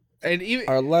nice. And even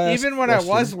when question. I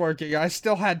was working, I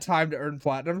still had time to earn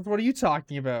platinum. What are you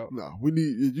talking about? No, we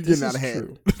need you getting out of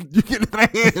hand. True. You getting out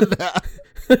of hand now.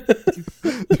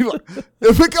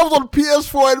 If it comes on the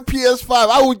PS4 and the PS5,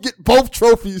 I would get both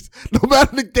trophies, no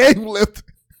matter the game length,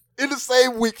 in the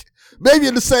same week, maybe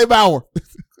in the same hour.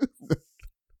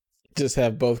 Just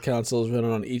have both consoles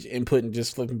running on each input and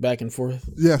just flipping back and forth.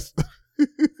 Yes.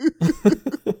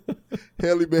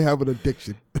 Haley may have an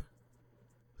addiction.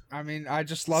 I mean, I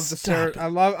just love the I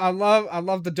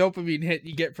love the dopamine hit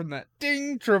you get from that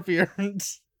ding trophy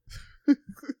earns.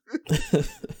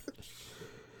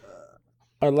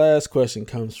 Our last question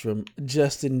comes from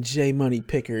Justin J. Money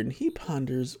Pickard, and he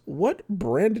ponders, what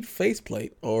branded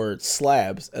faceplate, or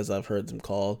slabs, as I've heard them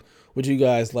called, would you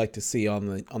guys like to see on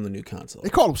the new console? They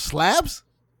call them slabs?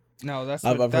 No,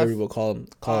 I've heard people call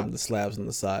them the slabs on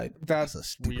the side. That's a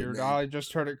stupid weird. name. I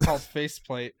just heard it called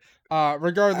faceplate.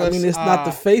 Regardless, I mean, it's not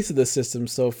the face of the system,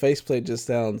 so faceplate just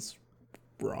sounds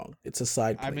wrong. It's a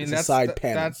side plate. I mean, it's that's a side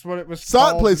panel. That's what it was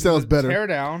Side called. plate sounds better.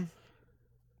 Teardown.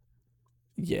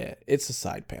 Yeah, it's a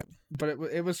side panel. But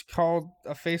it was called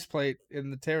a faceplate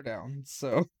in the teardown,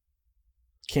 so...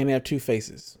 Can't have two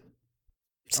faces.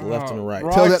 It's a left and a right.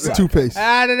 Tell that to Two-Face.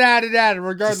 Added.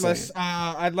 Regardless,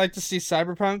 I'd like to see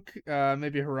Cyberpunk,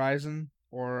 maybe Horizon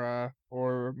or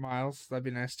Miles. That'd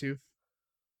be nice too.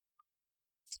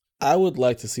 I would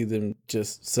like to see them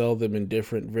just sell them in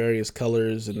different various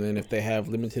colors, and then if they have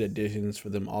limited editions, for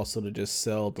them also to just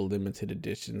sell the limited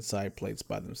edition side plates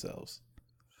by themselves.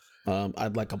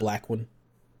 I'd like a black one,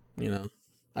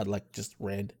 I'd like just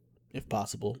red, if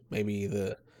possible. Maybe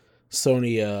the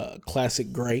Sony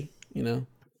classic gray,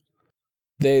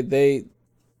 They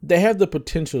have the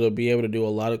potential to be able to do a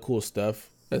lot of cool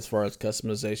stuff as far as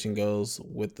customization goes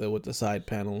with the side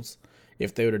panels.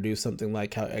 If they were to do something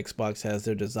like how Xbox has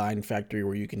their design factory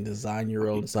where you can design your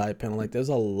own side panel, like there's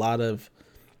a lot of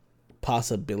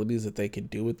possibilities that they could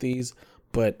do with these.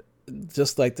 But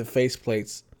just like the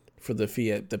faceplates for the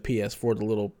PS4, the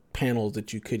little panels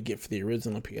that you could get for the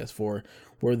original PS4,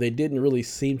 where they didn't really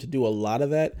seem to do a lot of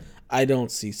that, I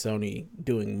don't see Sony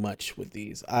doing much with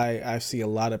these. I see a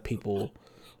lot of people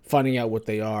finding out what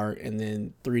they are and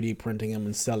then 3D printing them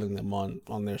and selling them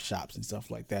on their shops and stuff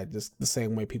like that. Just the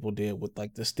same way people did with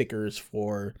like the stickers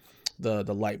for the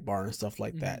light bar and stuff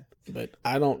like that. But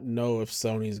I don't know if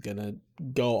Sony's gonna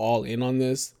go all in on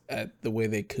this at the way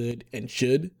they could and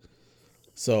should.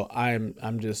 So I'm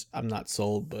not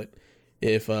sold. But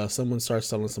if someone starts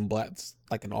selling some blacks,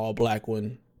 like an all black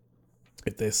one,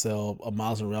 if they sell a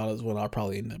Miles Morales one, I'll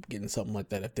probably end up getting something like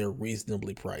that if they're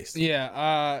reasonably priced.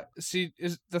 Yeah.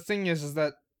 The thing is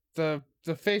that the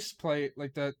faceplate,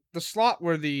 like the slot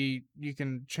where you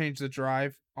can change the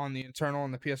drive on the internal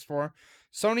on the PS4,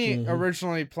 Sony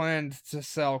originally planned to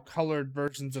sell colored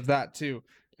versions of that too.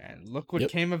 And look what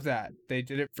came of that. They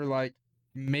did it for like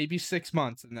maybe 6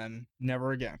 months and then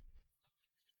never again.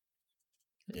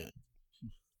 Yeah.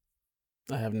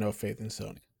 I have no faith in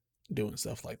Sony doing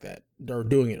stuff like that. Or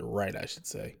doing it right, I should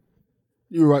say.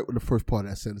 You were right with the first part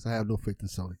of that sentence. I have no faith in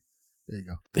Sony. There you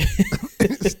go.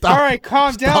 All right,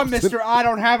 calm down, Mr. I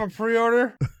don't have a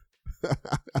pre-order.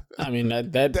 I mean,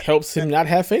 that helps him not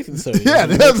have faith in Sony. Yeah,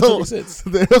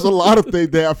 there's a lot of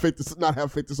things they not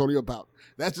have faith in Sony about.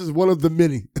 That's just one of the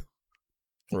many.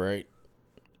 Right.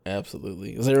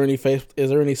 Absolutely. Is there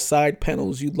any side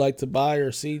panels you'd like to buy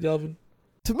or see, Delvin?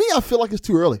 To me, I feel like it's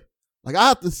too early. Like, I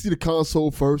have to see the console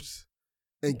first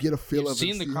and get a feel of it.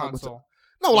 You've seen the console.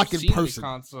 No, like in You've seen person. the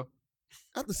console.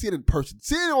 I have to see it in person.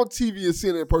 Seeing it on TV and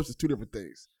seeing it in person is two different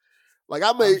things. Like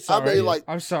I may like.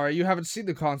 I'm sorry, you haven't seen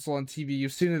the console on TV.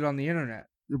 You've seen it on the internet.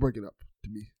 You're breaking up to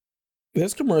me.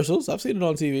 There's commercials. I've seen it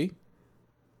on TV.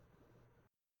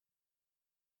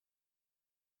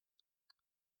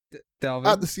 Delvin.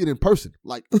 I have to see it in person,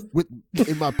 like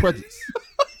in my presence.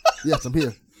 Yes, I'm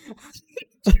here.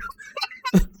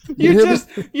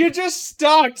 You just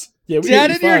stopped. Yeah, we dead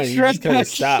did in your fine. You just kind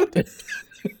of tracks. stopped.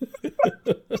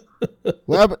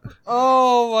 What happened?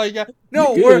 Oh my god!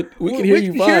 No, You're good. We can hear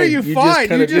you We fine. hear you You just fine.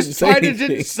 kinda You just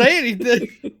didn't say anything.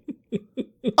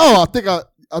 Oh, I think I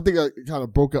kind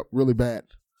of broke up really bad.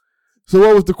 So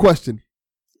what was the question?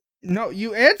 No,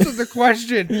 you answered the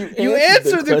question. You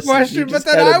answered answered the the question. question, You but just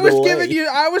then had a I was delay.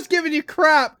 giving you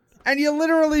crap, and you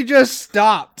literally just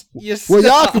stopped. You Well,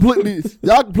 stopped.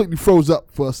 y'all completely froze up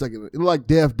for a second. It looked like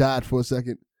Dev died for a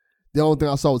second. The only thing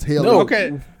I saw was Haley. No.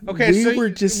 Okay. We so were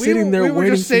just sitting there we were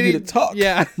waiting just for you to sitting- talk.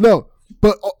 Yeah. No,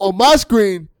 but on my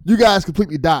screen, you guys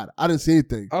completely died. I didn't see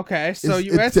anything. Okay, so It's-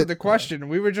 you it's answered it. the question.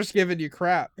 We were just giving you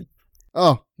crap.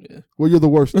 Oh, Yeah. well, you're the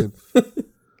worst then.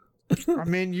 I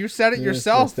mean, you said it Yeah,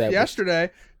 yourself established.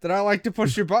 yesterday that I like to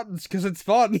push your buttons because it's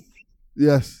fun.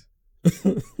 Yes.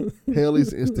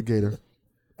 Haley's the instigator.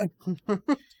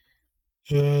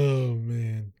 Oh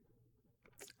man.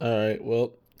 All right.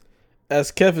 Well,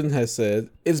 as Kevin has said,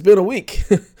 it's been a week,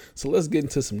 so let's get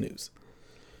into some news.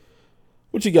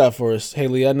 What you got for us,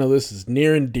 Haley? I know this is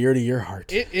near and dear to your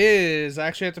heart. It is. I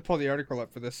actually have to pull the article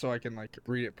up for this so I can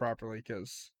read it properly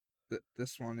because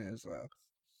this one is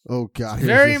Oh, God. here's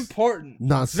very this important.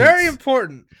 Nonsense. Very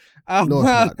important. No, it's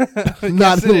not. Yes,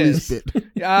 Not it in the is. least bit.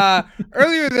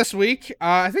 Earlier this week,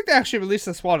 I think they actually released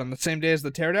this one on the same day as the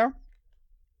teardown.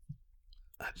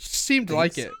 Seemed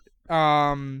like so. it.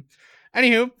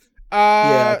 Anywho,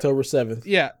 Yeah, October 7th.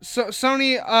 yeah. So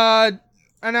Sony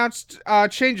announced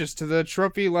changes to the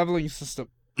trophy leveling system.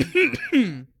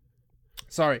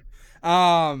 Sorry.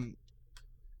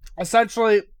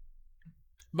 Essentially,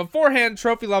 beforehand,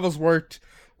 trophy levels worked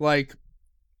like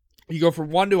you go from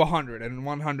 1 to 100, and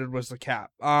 100 was the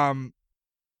cap. But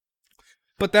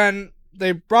then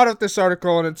they brought out this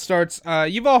article, and it starts,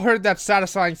 you've all heard that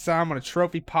satisfying sound when a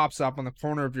trophy pops up on the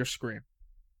corner of your screen.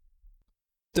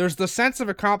 There's the sense of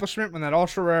accomplishment when that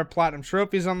ultra-rare platinum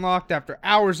trophy is unlocked after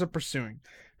hours of pursuing.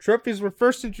 Trophies were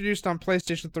first introduced on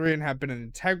PlayStation 3 and have been an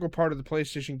integral part of the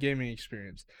PlayStation gaming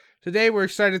experience. Today, we're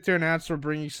excited to announce we're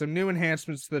bringing some new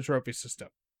enhancements to the trophy system.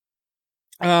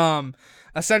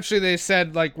 Essentially, they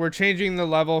said, we're changing the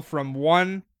level from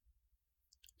 1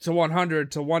 to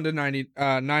 100 to 1 to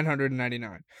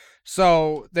 999.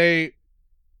 So, they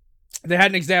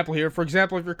had an example here. For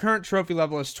example, if your current trophy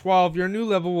level is 12, your new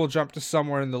level will jump to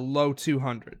somewhere in the low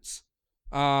 200s.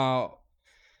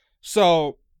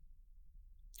 So,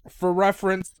 for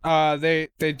reference, they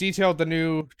detailed the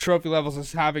new trophy levels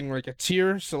as having a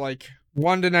tier. So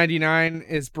 1 to 99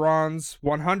 is bronze,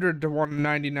 100 to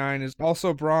 199 is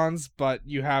also bronze, but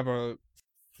you have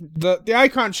the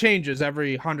icon changes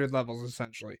every 100 levels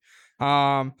essentially.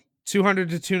 200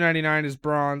 to 299 is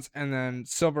bronze, and then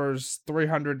silver is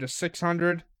 300 to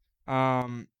 600.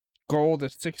 Gold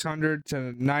is 600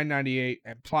 to 998,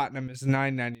 and platinum is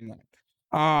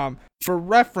 999. For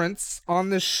reference, on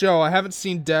this show, I haven't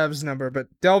seen Dev's number, but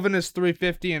Delvin is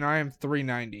 350 and I am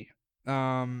 390.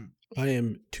 I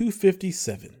am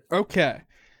 257. Okay.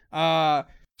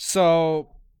 So,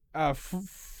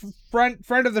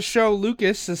 friend of the show,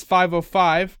 Lucas, is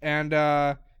 505,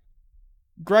 and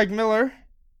Greg Miller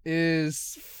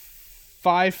is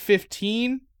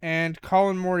 515, and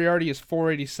Colin Moriarty is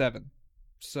 487.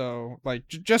 So,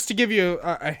 just to give you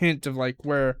a hint of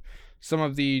where some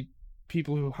of the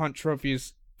people who hunt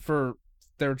trophies for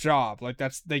their job,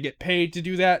 they get paid to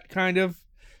do that kind of.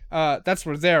 That's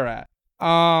where they're at.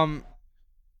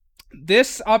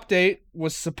 This update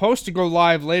was supposed to go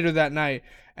live later that night,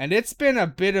 and it's been a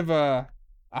bit of a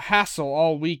hassle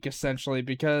all week essentially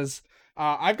because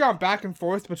I've gone back and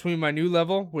forth between my new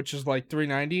level, which is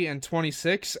 390, and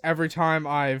 26 every time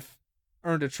I've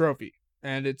earned a trophy.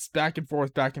 And it's back and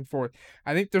forth, back and forth.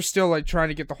 I think they're still trying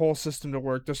to get the whole system to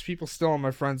work. There's people still on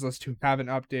my friends list who haven't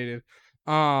updated.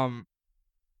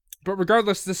 But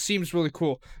regardless, this seems really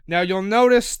cool. Now, you'll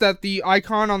notice that the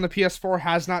icon on the PS4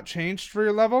 has not changed for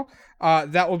your level.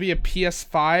 That will be a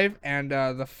PS5 and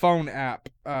the phone app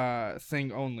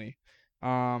thing only.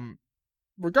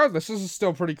 Regardless, this is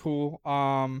still pretty cool.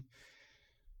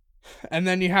 And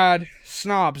then you had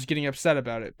snobs getting upset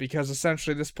about it because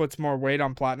essentially this puts more weight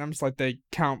on platinums, they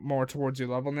count more towards your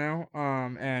level now.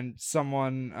 And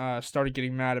someone started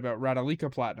getting mad about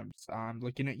Radalika platinums. I'm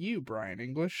looking at you, Brian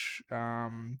English.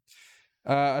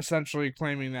 essentially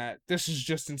claiming that this is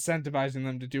just incentivizing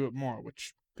them to do it more,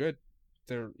 which good.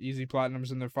 They're easy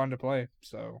platinums and they're fun to play.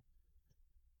 So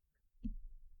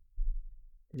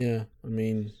Yeah, I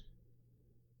mean,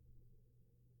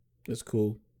 it's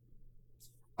cool.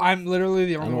 I'm literally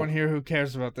the only one here who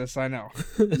cares about this. I know.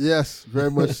 Yes, very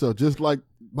much so. Just like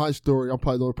my story, I'm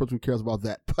probably the only person who cares about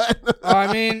that. But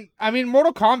I mean,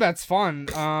 Mortal Kombat's fun.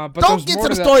 But don't get to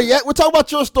the story yet. We're talking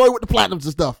about your story with the platinums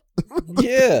and stuff.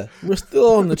 Yeah, we're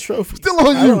still on the trophy. Still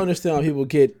on I you. don't understand why people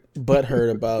get butthurt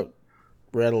about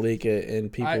Radalika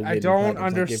and people. I don't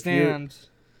understand.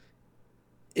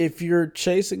 If you're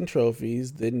chasing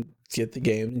trophies, then get the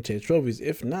game and chase trophies.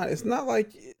 If not, it's not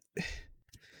like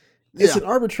it's an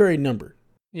arbitrary number.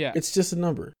 Yeah, it's just a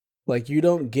number. Like, you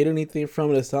don't get anything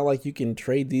from it. It's not like you can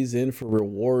trade these in for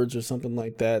rewards or something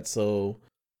like that. So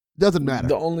doesn't matter.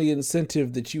 The only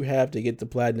incentive that you have to get the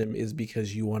platinum is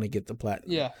because you want to get the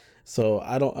platinum. Yeah. So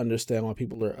I don't understand why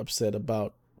people are upset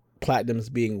about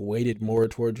platinums being weighted more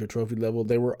towards your trophy level.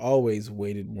 They were always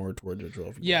weighted more towards your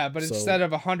trophy. Yeah, but instead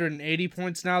of 180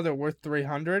 points now, they're worth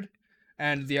 300.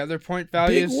 And the other point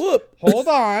values... Big whoop. Hold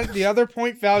on. The other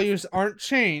point values aren't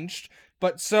changed.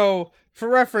 But so, for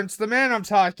reference, the man I'm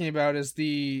talking about is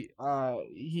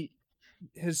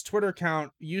his Twitter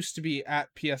account used to be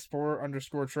at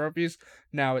PS4_trophies.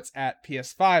 Now it's at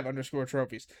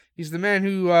PS5_trophies. He's the man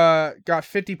who got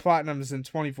 50 platinums in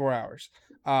 24 hours.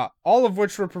 All of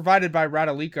which were provided by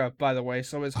Radalika, by the way.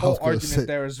 So his whole argument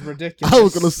there is ridiculous. I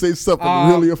was going to say something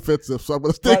really offensive, so I'm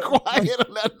going to stay quiet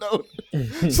on that note.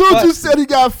 As soon as you said he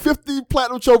got 50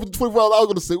 platinum trophies in 24 hours, I was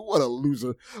going to say, what a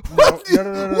loser. What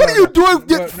are you doing to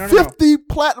get 50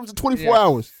 platinums in 24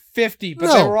 hours? 50,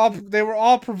 but they were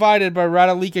all provided by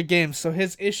Radalika Games. So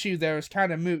his issue there is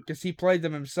kind of moot because he played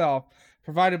them himself,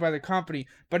 provided by the company.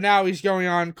 But now he's going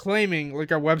on claiming,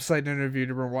 like, a website interviewed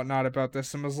him or whatnot about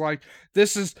this, and was like,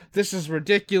 "This is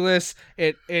ridiculous.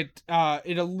 It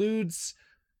eludes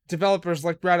developers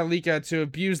like Radalika to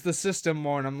abuse the system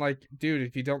more." And I'm like, dude,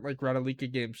 if you don't like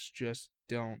Radalika games, just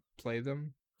don't play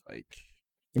them. Like,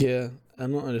 yeah, I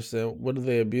don't understand. What are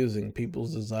they abusing?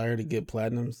 People's desire to get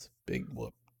platinums? Big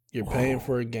whoop. You're paying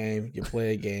for a game, you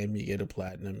play a game, you get a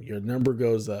platinum. Your number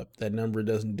goes up. That number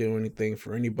doesn't do anything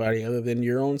for anybody other than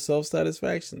your own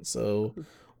self-satisfaction. So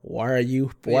why are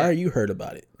you hurt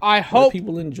about it? I hope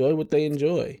people enjoy what they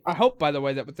enjoy. I hope, by the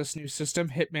way, that with this new system,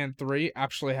 Hitman 3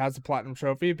 actually has a platinum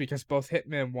trophy, because both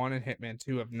Hitman 1 and Hitman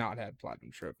 2 have not had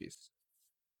platinum trophies.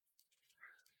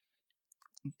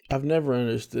 I've never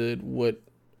understood what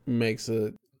makes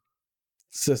a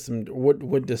system,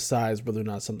 what decides whether or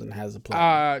not something has a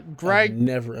platinum. I've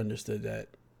never understood that.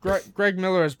 Greg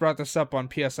Miller has brought this up on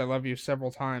PS I Love You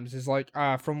several times. He's like,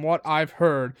 from what I've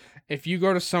heard, if you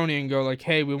go to Sony and go like,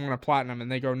 hey, we want a platinum, and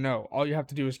they go no, all you have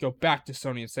to do is go back to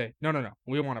Sony and say, no,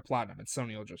 we want a platinum, and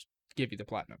Sony will just give you the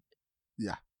platinum.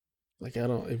 Yeah. Like, I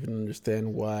don't even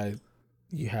understand why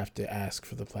you have to ask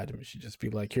for the platinum. You should just be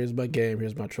like, here's my game,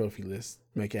 here's my trophy list.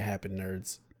 Make it happen,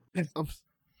 nerds.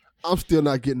 I'm still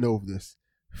not getting over this.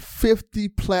 50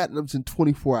 platinums in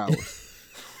 24 hours.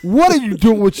 What are you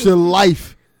doing with your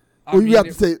life? You have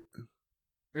to say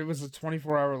it was a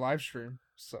 24-hour live stream,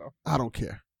 so I don't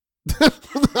care.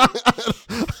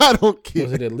 I don't care.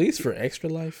 Was it at least for Extra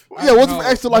Life? Yeah, was it for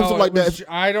Extra Life, something like that?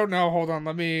 I don't know. Hold on,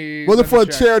 let me. Was it for a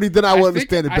charity? Then I would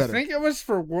understand it better. I think it was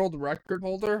for world record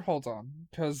holder. Hold on,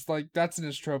 because like that's in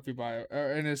his trophy bio,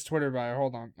 in his Twitter bio.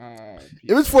 Hold on.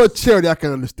 If it's for a charity, I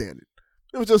can understand it.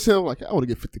 It was just him like, I want to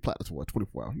get 50 platinums for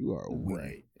 24 hours. You are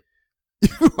right.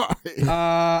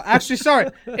 Actually, sorry.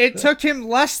 It took him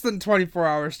less than 24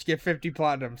 hours to get 50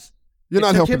 platinums. You're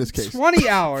not helping this case. 20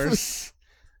 hours.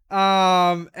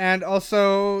 And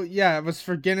also, yeah, it was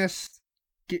for Guinness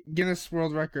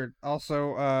World Record.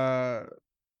 Also,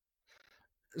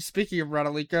 speaking of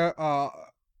Radalika,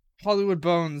 Hollywood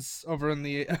Bones over in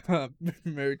the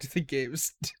Married to the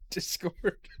Games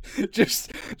Discord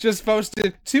just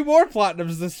posted 2 more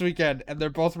platinums this weekend, and they're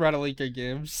both Radalika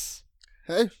games.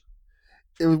 Hey,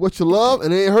 it was what you love,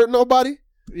 and it ain't hurt nobody.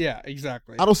 Yeah,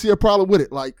 exactly. I don't see a problem with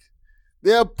it. Like,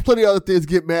 there are plenty of other things to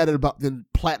get mad at about than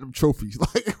platinum trophies.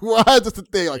 Like, why is this a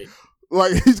thing?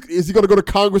 Like, is he going to go to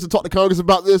Congress and talk to Congress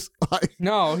about this? Like,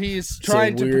 no, he's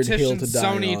trying to petition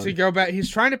Sony to go back. He's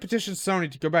trying to petition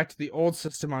Sony to go back to the old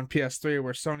system on PS3,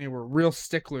 where Sony were real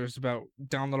sticklers about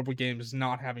downloadable games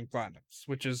not having platinums,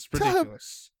 which is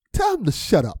ridiculous. Tell him to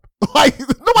shut up. Like,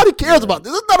 nobody cares about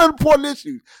this. It's not an important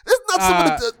issue. It's not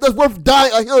something that's worth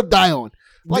dying. He'll die on.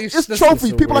 Like, These- it's this- trophies.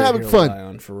 It's a People are weird having to fun. rely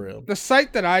on, for real. The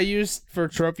site that I used for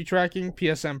trophy tracking,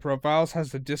 PSM Profiles,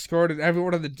 has the Discord, and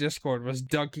everyone in the Discord was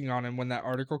dunking on him when that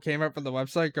article came out from the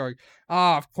website, going,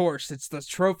 of course, it's the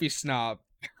trophy snob.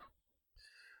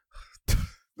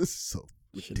 This is so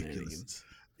ridiculous. Shenanigans.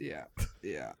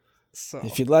 Yeah. So,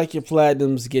 If you like your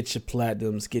platinums, get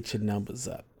your numbers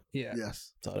up. yeah.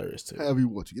 Yes. That's all there is to it. However you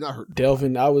want to. You're not hurting.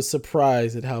 Delvin, I was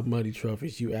surprised at how many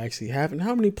trophies you actually have and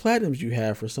how many platinums you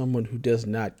have for someone who does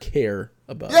not care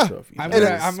about Yeah. trophies. I'm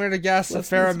And gonna guess a let's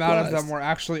fair be amount of surprised. them were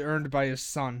actually earned by his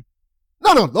son.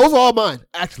 No, those are all mine,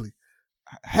 actually.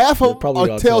 Half They're of them probably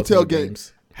are all Telltale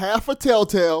games. Half are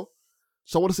Telltale.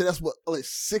 So I want to say that's what, like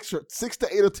 6 to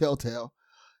 8 are Telltale.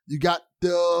 You got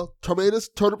the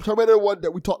Terminator 1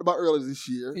 that we talked about earlier this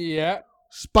year. Yeah.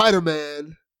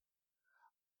 Spider-Man.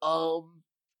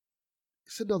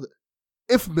 It's another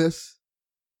Infamous.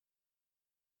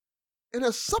 And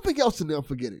there's something else in there I'm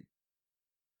forgetting.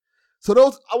 So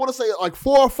those, I want to say like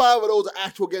 4 or 5 of those are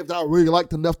actual games that I really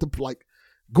liked enough to like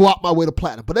go out my way to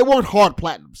platinum. But they weren't hard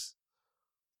platinums.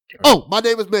 Oh, My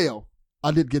Name is Mayo.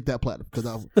 I did get that platinum because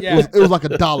Yeah. it was like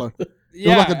 $1.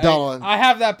 Yeah, like $1. I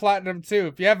have that platinum too.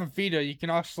 If you have a Vita, you can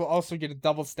also get a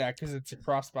double stack because it's a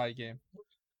cross-buy game.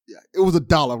 Yeah, it was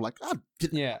 $1. I'm like, I'll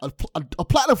get Yeah. a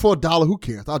platinum for $1. Who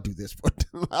cares? I'll do this for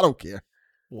I don't care.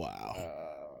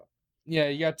 Wow. Yeah,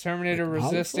 you got Terminator Like, how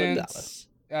for Resistance.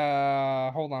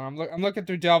 Hold on, I'm looking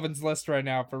through Delvin's list right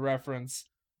now for reference.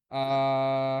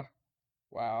 Wow,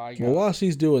 I got. Well, while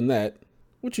she's doing that,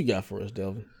 what you got for us,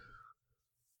 Delvin?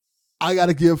 I got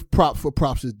to give props for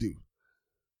props is due.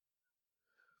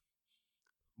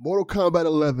 Mortal Kombat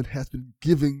 11 has been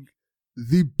giving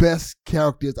the best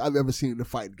characters I've ever seen in a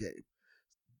fighting game.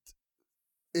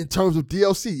 In terms of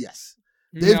DLC, yes.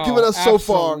 They've No, given us so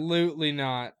far. Absolutely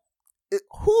not.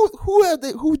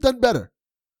 Who's done better?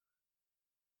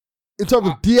 In terms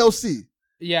of DLC.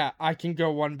 Yeah, I can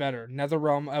go one better.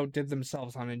 NetherRealm outdid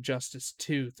themselves on Injustice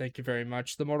 2. Thank you very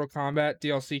much. The Mortal Kombat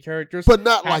DLC characters. But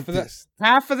not half like of this.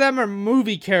 Half of them are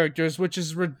movie characters, which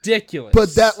is ridiculous.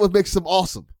 But that what makes them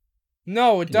awesome.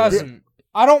 No, it doesn't.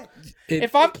 I don't.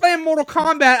 If I'm playing Mortal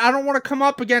Kombat, I don't want to come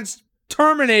up against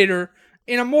Terminator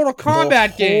in a Mortal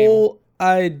Kombat The game. whole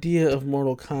idea of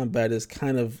Mortal Kombat is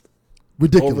kind of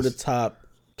Ridiculous. over the top,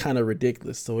 kind of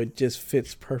ridiculous, so it just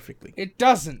fits perfectly. It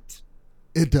doesn't.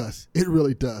 It does. It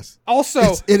really does. Also,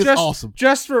 It is awesome.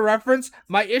 Just for reference,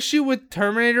 my issue with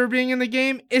Terminator being in the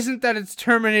game isn't that it's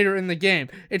Terminator in the game.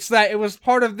 It's that it was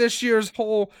part of this year's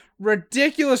whole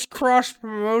ridiculous cross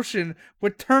promotion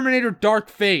with Terminator Dark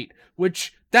Fate,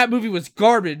 which that movie was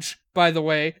garbage, by the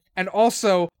way. And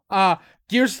also,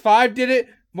 Gears 5 did it,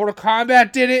 Mortal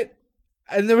Kombat did it,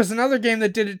 and there was another game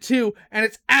that did it too, and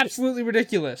it's absolutely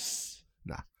ridiculous.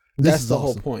 This That's is the awesome.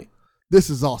 whole point. This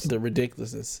is awesome. The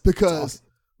ridiculousness. Because It's awesome.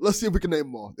 let's see if we can name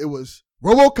more. It was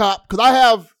RoboCop because I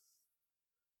have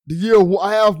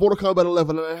Mortal Kombat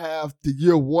 11 and I have the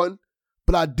year 1,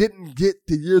 but I didn't get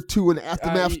the year 2 and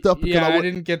aftermath stuff because Yeah, I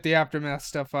didn't get the aftermath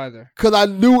stuff either. because I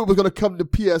knew it was going to come to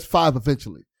PS5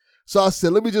 eventually. So I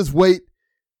said, let me just wait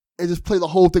and just play the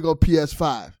whole thing on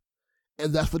PS5,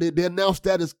 and that's what they announced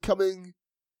that is coming.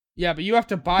 Yeah, but you have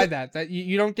to buy that. That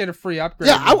you don't get a free upgrade.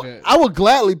 Yeah, with it. I would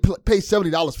gladly pay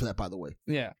 $70 for that. By the way.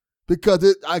 Yeah.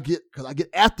 Because I get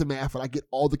aftermath and I get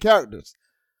all the characters.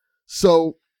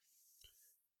 So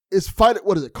it's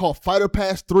what is it called? Fighter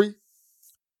Pass 3?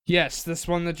 Yes, this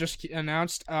one that just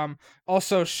announced.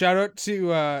 Also, shout out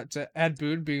to Ed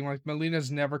Boon being like,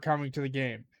 Melina's never coming to the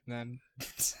game. And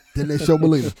Then they show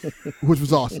Melina, which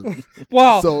was awesome.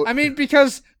 well, So- I mean,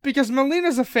 because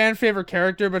Melina's a fan favorite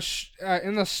character, but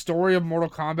in the story of Mortal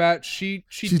Kombat, she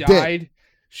She's died. dead.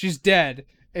 She's dead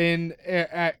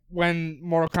when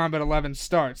Mortal Kombat 11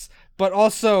 starts. But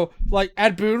also, like,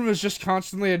 Ed Boon was just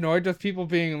constantly annoyed with people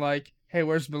being like, hey,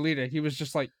 where's Melina? He was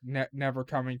just like, never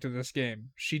coming to this game.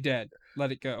 She dead.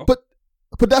 Let it go.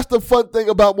 But that's the fun thing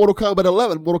about Mortal Kombat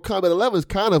 11. Mortal Kombat 11 is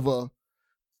kind of a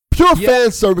pure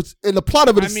fan service, and the plot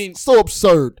of it is so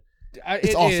absurd.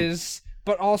 It's awesome. Is,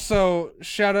 but also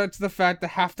shout out to the fact that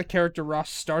half the character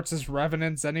roster starts as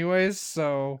revenants anyways,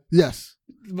 so Yes.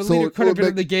 Melina could have been in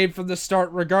make- the game from the start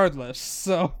regardless.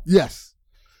 So Yes.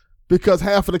 Because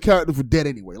half of the characters were dead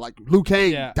anyway. Like Liu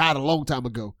Kang Yeah. died a long time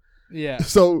ago. yeah,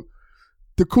 So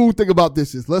the cool thing about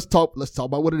this is let's talk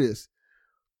about what it is.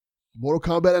 Mortal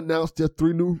Kombat announced their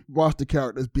 3 new roster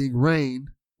characters being Rain,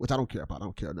 which I don't care about. I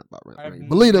don't care nothing about I've Rain.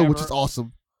 Melina, which never- is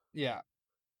awesome. yeah.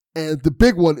 And the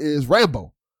big one is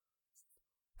Rambo.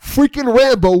 Freaking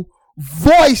Rambo,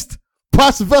 voiced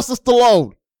by Sylvester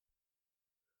Stallone.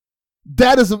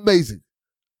 That is amazing.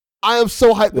 I am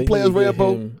so hyped to Then play you as give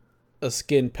Rambo. him a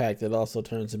skin pack that also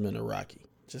turns him into Rocky.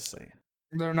 Just saying.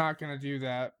 They're not gonna do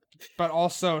that. But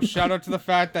also, shout out to the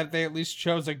fact that they at least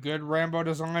chose a good Rambo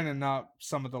design and not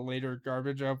some of the later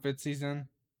garbage outfits he's in.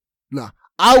 Nah,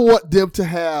 I want them to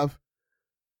have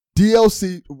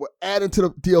DLC, add into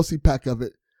the DLC pack of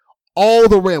it, all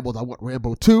the Rambos. I want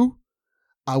Rambo 2.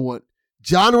 I want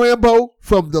John Rambo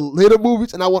from the later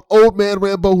movies, and I want old man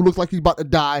Rambo who looks like he's about to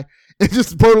die and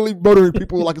just brutally murdering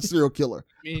people like a serial killer.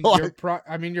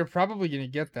 I mean, you're probably gonna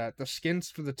get that. The skins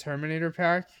for the Terminator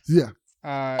pack. Yeah.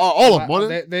 All of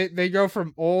them. They go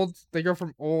from old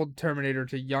Terminator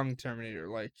to young Terminator.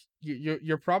 Like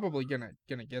you're probably gonna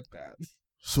get that.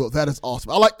 So that is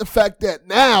awesome. I like the fact that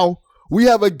now we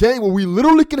have a game where we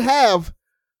literally can have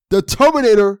the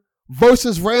Terminator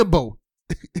versus Rambo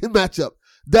in matchup.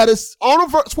 That is Arnold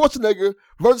Schwarzenegger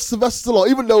versus Sylvester Stallone.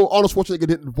 Even though Arnold Schwarzenegger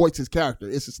didn't voice his character,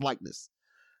 it's his likeness.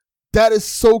 That is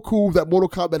so cool that Mortal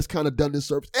Kombat has kind of done this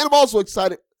service, and I'm also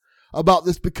excited about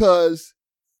this because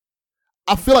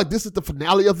I feel like this is the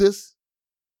finale of this.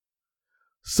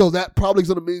 So that probably is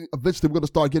going to mean eventually we're going to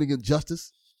start getting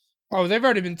Injustice. Oh, they've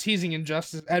already been teasing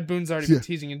Injustice. Ed Boon's already been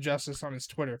teasing Injustice on his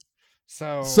Twitter.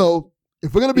 So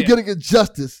if we're going to be getting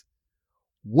Injustice,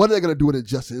 what are they going to do with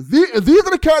Injustice? If these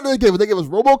are the characters they gave us. They gave us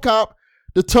RoboCop,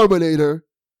 the Terminator.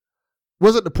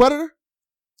 Was it the Predator?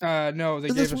 No, they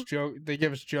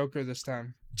gave us Joker this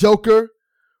time. Joker,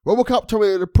 RoboCop,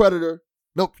 Terminator, Predator.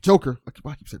 Nope, Joker. I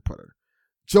keep saying Predator.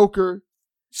 Joker.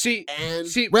 See,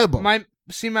 Rambo.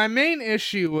 My main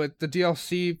issue with the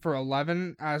DLC for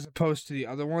 11 as opposed to the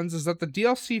other ones is that the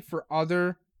DLC for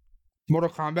other Mortal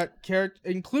Kombat characters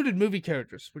included movie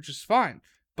characters, which is fine,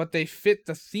 but they fit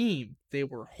the theme. They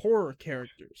were horror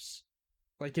characters.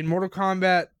 Like in Mortal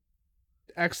Kombat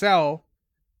XL,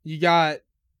 you got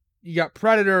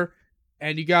Predator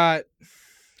and you got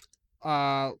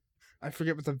I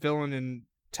forget what the villain in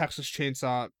Texas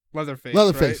Chainsaw, Leatherface.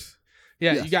 Right?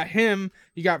 Yeah, yes. You got him,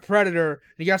 you got Predator,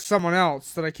 and you got someone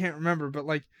else that I can't remember, but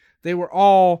like they were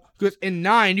all good. In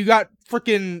 9, you got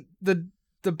freaking the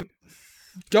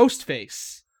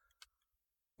Ghostface.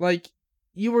 Like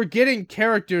you were getting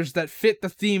characters that fit the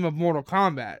theme of Mortal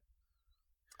Kombat.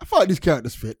 I feel like these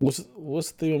characters fit. What's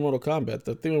the theme of Mortal Kombat?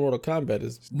 The theme of Mortal Kombat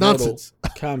is nonsense.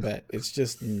 Mortal Kombat. It's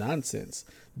just nonsense.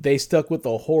 They stuck with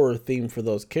the horror theme for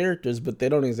those characters, but they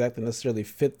don't exactly necessarily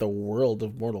fit the world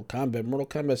of Mortal Kombat. Mortal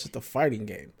Kombat is just a fighting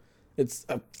game. It's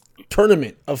a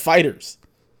tournament of fighters.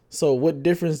 So what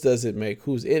difference does it make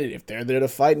who's in it? If they're there to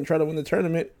fight and try to win the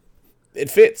tournament, it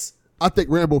fits. I think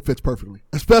Rambo fits perfectly,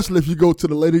 especially if you go to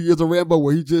the later years of Rambo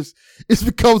where it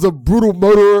becomes a brutal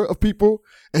murderer of people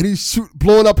and he's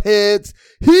blowing up heads.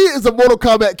 He is a Mortal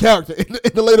Kombat character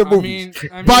in the later movies,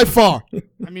 by far.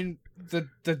 I mean,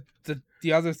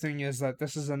 the other thing is that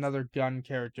this is another gun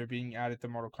character being added to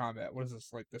Mortal Kombat. What is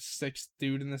this, like the 6th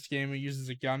dude in this game who uses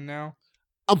a gun now?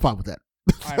 I'm fine with that.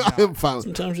 I'm fine with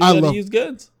that. Sometimes you gotta use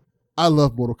guns. I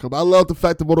love Mortal Kombat. I love the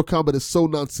fact that Mortal Kombat is so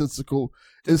nonsensical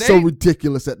and so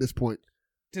ridiculous at this point.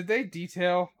 Did they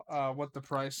detail what the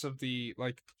price of the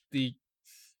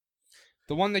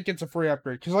one that gets a free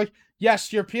upgrade? Because like,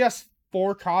 yes, your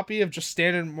PS4 copy of just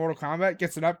standard Mortal Kombat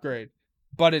gets an upgrade,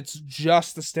 but it's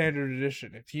just the standard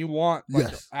edition. If you want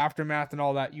Aftermath and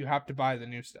all that, you have to buy the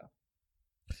new stuff.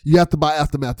 You have to buy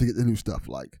Aftermath to get the new stuff.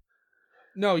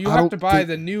 No, you have to buy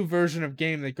the new version of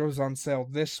game that goes on sale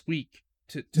this week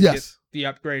to get the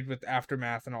upgrade with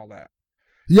Aftermath and all that.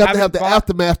 You have to have the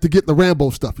Aftermath to get the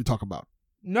Rambo stuff you're talking about.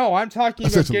 No, I'm talking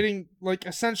about getting,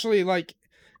 essentially,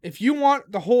 if you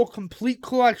want the whole complete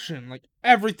collection,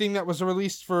 everything that was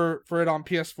released for it on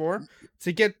PS4,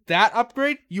 to get that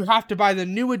upgrade, you have to buy the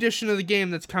new edition of the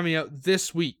game that's coming out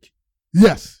this week.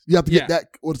 Yes, you have to get that.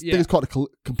 What thing is called a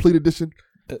complete edition.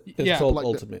 It's called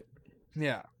Ultimate.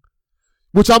 Yeah,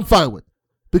 which I'm fine with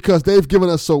because they've given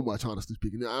us so much. Honestly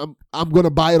speaking, I'm gonna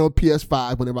buy it on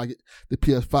PS5 whenever I get the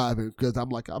PS5 because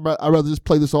I'd rather just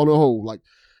play this on the whole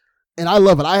and I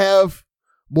love it. I have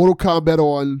Mortal Kombat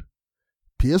on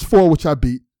PS4, which I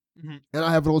beat, and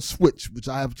I have it on Switch, which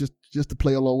I have just to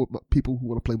play along with people who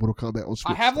want to play Mortal Kombat on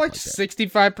Switch. I have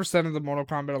 65% of the Mortal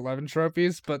Kombat 11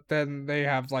 trophies, but then they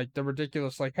have the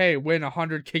ridiculous hey, win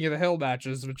 100 King of the Hill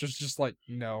matches, which is just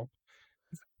no.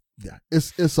 Yeah,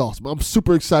 it's awesome. I'm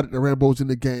super excited that Rambo's in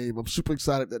the game. I'm super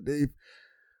excited that they've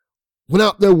went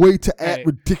out their way to add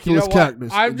ridiculous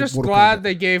characters. I'm just glad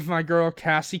they gave my girl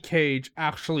Cassie Cage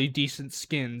actually decent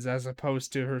skins as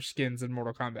opposed to her skins in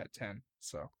Mortal Kombat 10.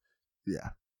 So, yeah,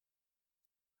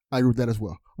 I agree with that as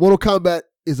well. Mortal Kombat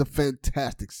is a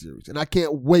fantastic series, and I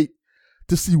can't wait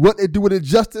to see what they do with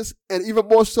Injustice, and even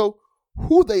more so,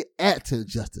 who they add to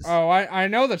Injustice. Oh, I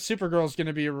know that Supergirl is going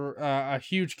to be a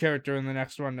huge character in the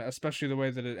next one, especially the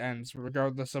way that it ends,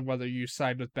 regardless of whether you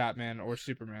side with Batman or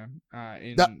Superman.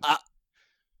 I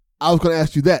was going to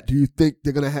ask you that. Do you think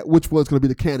they're going to have which one's going to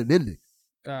be the canon ending?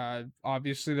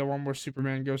 Obviously the one where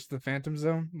Superman goes to the Phantom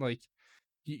Zone. Like,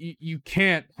 you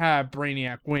can't have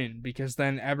Brainiac win because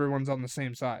then everyone's on the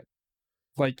same side.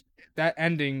 Like, that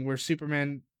ending where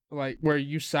Superman, like, where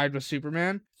you side with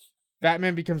Superman,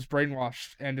 Batman becomes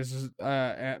brainwashed and is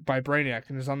by Brainiac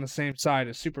and is on the same side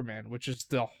as Superman, which is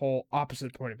the whole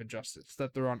opposite point of Injustice,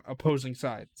 that they're on opposing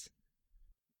sides.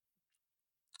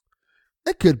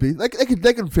 It could be. Like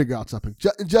they can figure out something.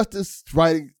 Injustice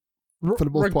writing for the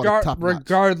most part top notch.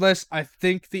 Regardless, I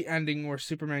think the ending where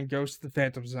Superman goes to the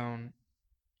Phantom Zone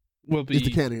will be the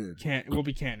canon. Will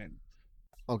be canon.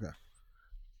 Okay.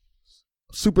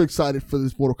 Super excited for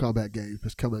this Mortal Kombat game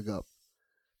that's coming up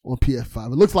on PS5.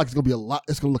 It looks like it's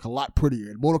gonna look a lot prettier.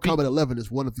 And Mortal Kombat 11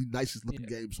 is one of the nicest looking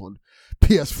games on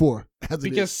PS4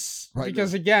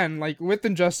 because again, like with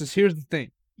Injustice, here's the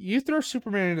thing. You throw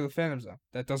Superman into the Phantom Zone.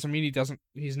 That doesn't mean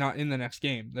he's not in the next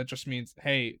game. That just means,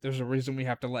 hey, there's a reason we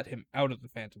have to let him out of the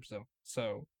Phantom Zone.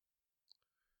 So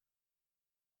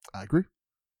I agree.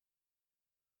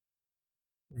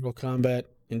 Mortal Kombat,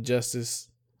 Injustice,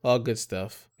 all good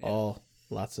stuff. Yeah. All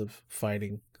lots of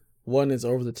fighting. One is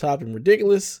over the top and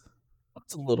ridiculous.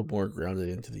 It's a little more grounded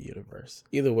into the universe.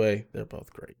 Either way, they're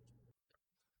both great.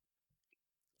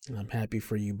 And I'm happy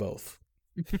for you both.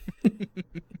 Because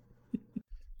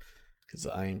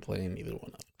I ain't playing either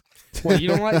one of them. What, you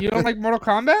don't like Mortal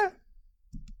Kombat?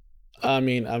 I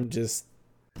mean, I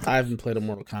haven't played a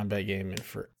Mortal Kombat game in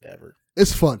forever.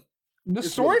 It's fun. The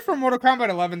story for Mortal Kombat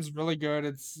 11 is really good.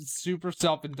 It's super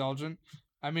self-indulgent.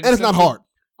 I mean, and it's not hard.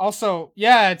 Also,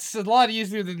 yeah, it's a lot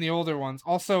easier than the older ones.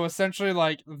 Also, essentially,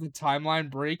 like, the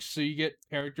timeline breaks, so you get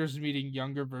characters meeting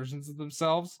younger versions of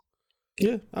themselves.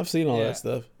 Yeah, I've seen all that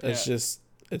stuff. It's just,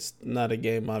 it's not a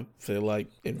game I feel like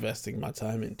investing my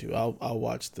time into. I'll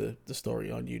watch the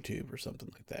story on YouTube or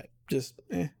something like that. Just,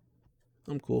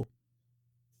 I'm cool.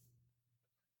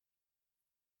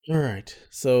 All right,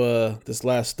 so this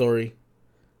last story,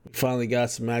 we finally got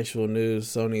some actual news.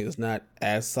 Sony is not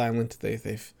as silent.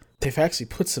 They've actually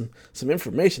put some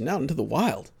information out into the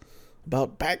wild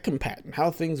about back compat and how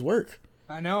things work.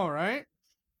 I know, right?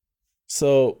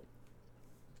 So,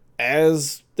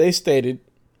 as they stated,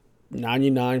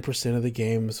 99% of the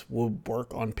games will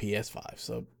work on PS5.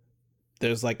 So,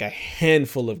 there's like a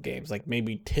handful of games, like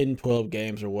maybe 10, 12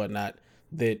 games or whatnot,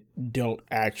 that don't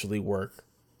actually work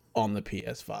on the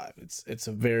PS5. It's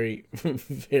a very,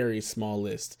 very small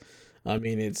list. I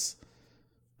mean, it's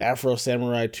Afro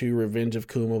Samurai 2, Revenge of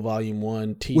Kuma Volume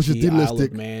 1, TT Isle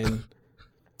of Man.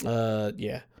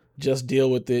 Just Deal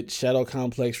With It, Shadow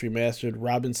Complex Remastered,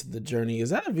 Robinson the Journey. Is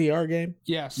that a VR game?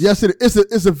 Yes. Yes, it's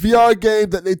a VR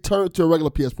game that they turned to a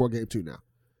regular PS4 game too now.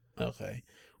 Okay.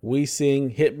 We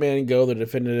Sing, Hitman Go, the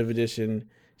Definitive Edition,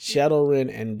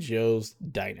 Shadowrun, and Joe's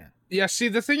Diner. Yeah, see,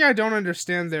 the thing I don't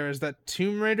understand there is that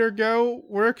Tomb Raider Go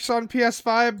works on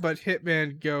PS5, but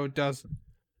Hitman Go doesn't.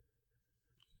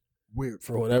 Weird.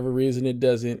 For whatever reason, it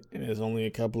doesn't, and there's only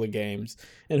a couple of games.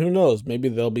 And who knows? Maybe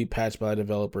they'll be patched by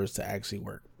developers to actually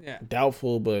work. Yeah.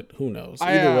 Doubtful, but who knows?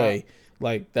 Either way,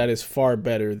 like, that is far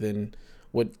better than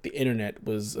what the internet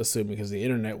was assuming, because the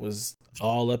internet was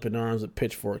all up in arms with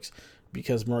pitchforks.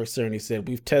 Because Mark Cerny said,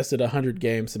 we've tested 100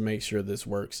 games to make sure this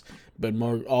works, but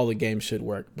all the games should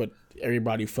work. But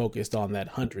everybody focused on that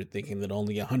 100, thinking that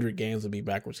only 100 games would be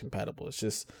backwards compatible. It's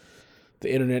just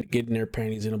the internet getting their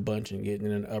panties in a bunch and getting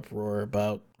in an uproar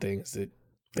about things that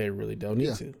they really don't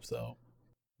need to. So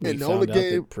we found out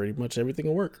that pretty much everything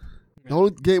will work. The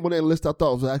only game on that list I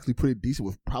thought was actually pretty decent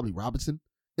was probably Robinson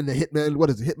and the Hitman. What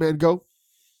is it? Hitman Go?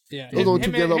 Yeah,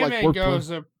 Hitman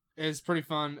Go is pretty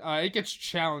fun. It gets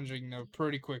challenging though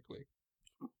pretty quickly.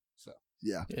 So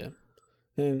yeah.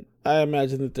 And I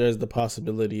imagine that there's the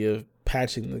possibility of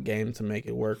patching the game to make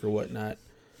it work or whatnot.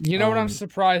 You know what I'm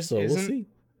surprised so we'll see.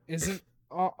 Isn't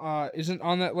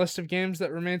on that list of games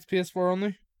that remains PS4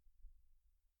 only?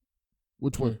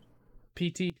 Which one?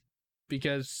 PT,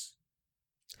 because.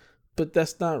 But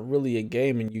that's not really a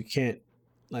game, and you can't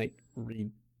like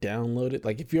re-download it.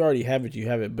 Like if you already have it, you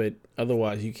have it, but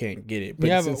otherwise you can't get it.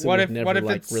 But since what if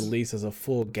it's released as a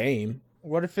full game?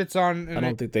 What if it's on? I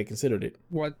don't think they considered it.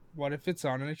 What if it's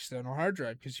on an external hard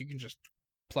drive? Because you can just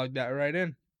plug that right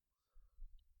in.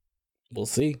 We'll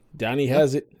see. Downey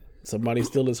has it. Somebody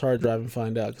steal his hard drive and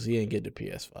find out, because he ain't get the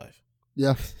PS5.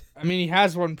 Yeah. I mean, he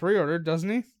has one pre-ordered, doesn't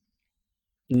he?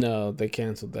 No, they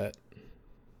canceled that.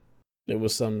 It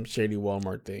was some shady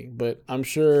Walmart thing. But I'm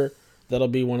sure that'll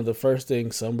be one of the first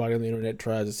things somebody on the internet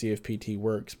tries to see if PT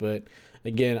works. But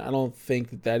again, I don't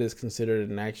think that is considered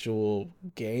an actual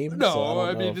game. No, so I I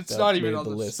don't know mean if it's that not even made on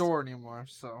the list. store anymore.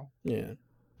 So Yeah.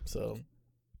 So,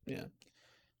 yeah.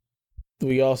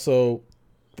 We also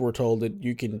were told that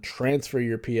you can transfer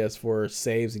your PS4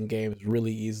 saves and games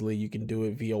really easily. You can do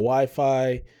it via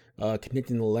Wi-Fi,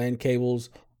 connecting the LAN cables,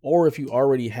 or if you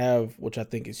already have, which I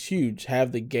think is huge,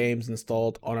 have the games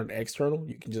installed on an external,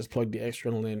 you can just plug the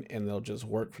external in and they'll just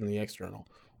work from the external,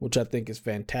 which I think is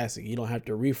fantastic. You don't have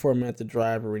to reformat the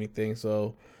drive or anything.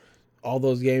 So all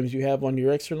those games you have on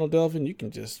your external Delvin, you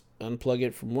can just unplug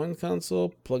it from one console,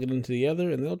 plug it into the other,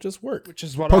 and they'll just work. which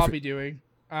is what I'll Perfect. be doing.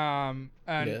 And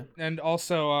Yeah.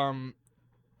 also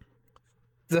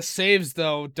the saves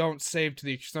though don't save to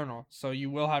the external, so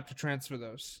you will have to transfer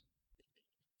those.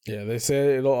 Yeah, they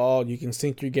said it'll all, you can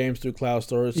sync your games through cloud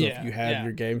storage. So if Yeah, you have yeah,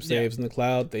 your game yeah. saves in the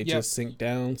cloud, they Yep. just sync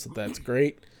down. So that's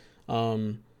great.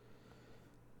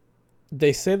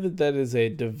 They said that is a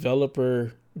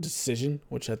developer decision,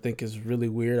 which I think is really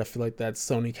weird. I feel like that's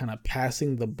Sony kind of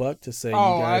passing the buck to say,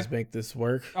 Oh, you guys make this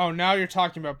work. Oh, now you're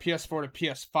talking about PS4 to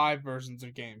PS5 versions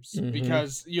of games, Mhm,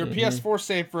 because your mhm. PS4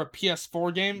 save for a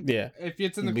PS4 game, Yeah, if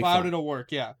it's in the it'll be cloud, fine. it'll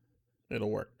work. Yeah,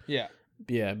 It'll work. yeah.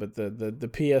 Yeah, but the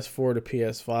PS4 to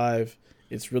PS5,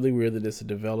 it's really weird that it's a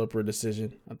developer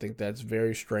decision. I think that's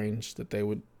very strange that they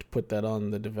would put that on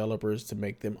the developers to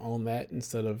make them own that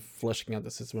instead of fleshing out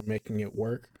the system and making it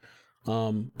work.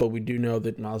 But we do know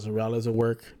that Miles Morales will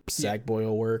work, Sackboy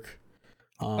will work.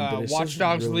 But it's Watch just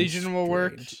Dogs really Legion will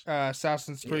work. strange.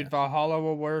 Assassin's Creed Yeah. Valhalla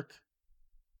will work.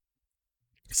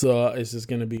 So it's just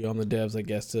going to be on the devs, I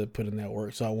guess, to put in that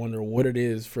work. So I wonder what it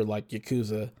is for like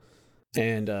Yakuza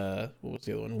and what was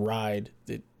the other one? Ride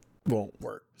that won't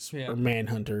work. Yeah. Or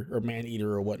Manhunter or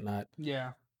Maneater or whatnot.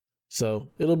 Yeah. So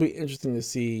it'll be interesting to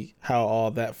see how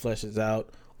all that fleshes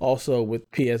out. Also with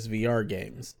PSVR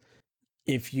games.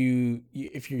 If you're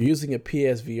using a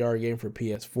PSVR game for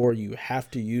PS4, you have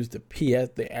to use the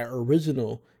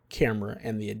original camera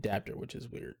and the adapter, which is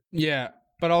weird. Yeah,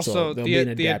 but also there'll be an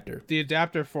adapter. The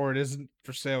adapter for it isn't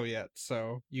for sale yet,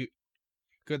 so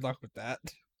good luck with that.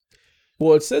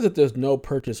 Well, it says that there's no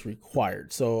purchase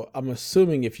required. So I'm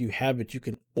assuming if you have it, you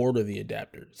can order the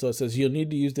adapter. So it says you'll need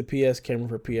to use the PS camera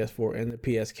for PS4 and the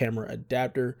PS camera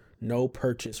adapter. No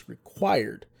purchase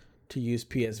required to use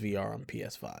PSVR on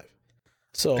PS5.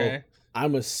 So Okay.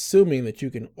 I'm assuming that you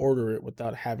can order it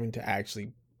without having to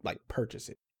actually like purchase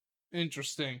it.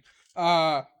 Interesting.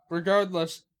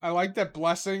 Regardless, I like that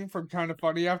Blessing from Kind of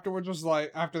Funny afterwards was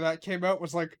like, after that came out,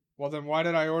 was like, well then why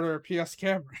did I order a PS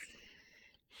camera?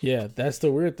 Yeah, that's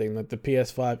the weird thing, that the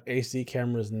PS5 HD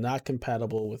camera is not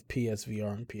compatible with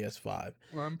PSVR and PS5.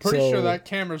 Well, I'm pretty sure So- that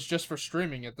camera's just for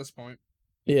streaming at this point.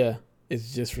 Yeah,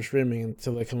 it's just for streaming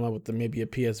until they come up with maybe a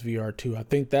PSVR 2. I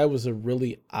think that was a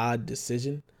really odd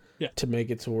decision to make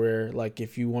it to where, like,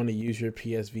 if you want to use your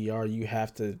PSVR, you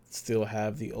have to still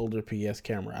have the older PS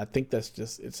camera. I think that's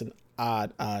just, it's an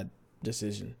odd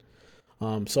decision.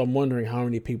 So I'm wondering how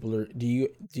many people are,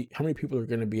 how many people are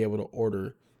going to be able to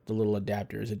order the little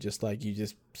adapter? Is it just like you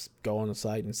just go on the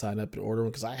site and sign up and order one?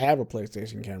 Because I have a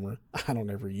PlayStation camera. I don't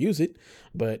ever use it,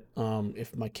 but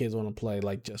if my kids want to play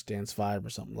like Just Dance 5 or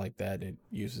something like that, it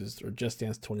uses, or Just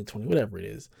Dance 2020, whatever it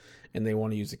is, and they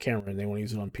want to use the camera and they want to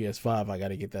use it on PS5, I got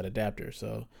to get that adapter.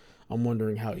 So I'm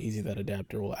wondering how easy that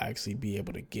adapter will actually be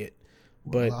able to get.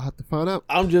 But I'll have to find out.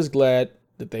 I'm just glad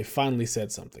that they finally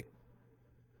said something.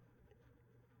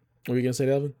 What were you gonna say,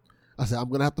 Delvin? I said I'm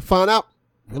gonna have to find out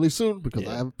really soon because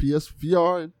Yeah. I have a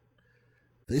PSVR and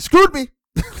they screwed me.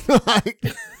 Like,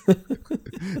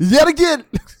 yet again.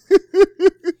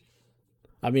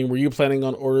 I mean, were you planning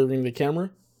on ordering the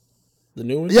camera, the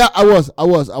new one? Yeah, I was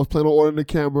planning on ordering the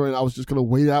camera and I was just gonna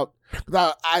wait out.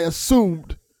 'Cause I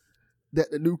assumed that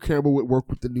the new camera would work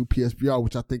with the new PSVR,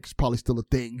 which I think is probably still a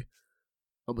thing.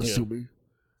 I'm assuming.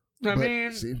 I But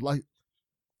mean, seems like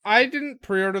I didn't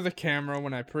pre-order the camera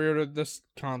when I pre-ordered this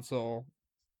console,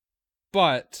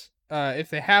 but if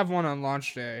they have one on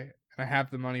launch day and I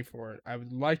have the money for it, I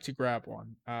would like to grab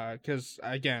one. Because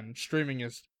again, streaming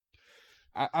is,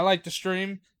 I like to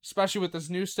stream, especially with this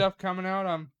new stuff coming out.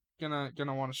 I'm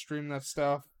gonna want to stream that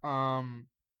stuff.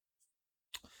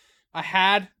 I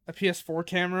had a PS4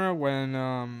 camera when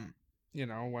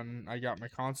when I got my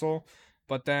console,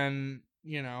 but then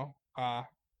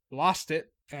lost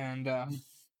it and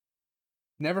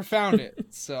never found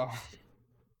it. So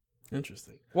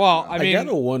Interesting. well, I mean,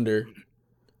 gotta wonder.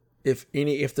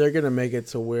 if they're gonna make it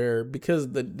to where,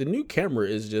 because the new camera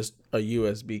is just a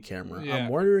USB camera. Yeah. I'm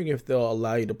wondering if they'll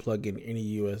allow you to plug in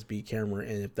any USB camera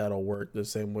and if that'll work the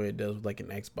same way it does with like an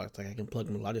Xbox. Like I can plug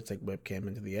my Logitech webcam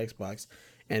into the Xbox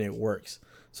and it works.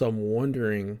 So I'm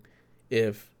wondering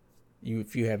if you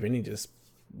have any just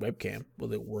webcam,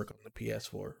 will it work on the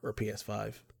PS4 or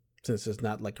PS5? Since it's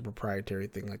not like a proprietary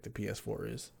thing like the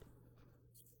PS4 is.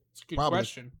 It's a good Probably.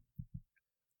 question.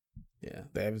 Yeah,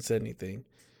 they haven't said anything.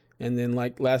 And then,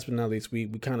 like, last but not least, we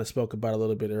kind of spoke about a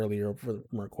little bit earlier from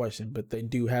our question, but they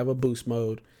do have a boost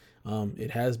mode. It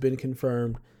has been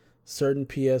confirmed. Certain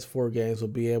PS4 games will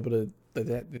be able to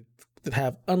that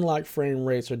have unlocked frame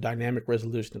rates or dynamic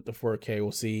resolution at the 4K.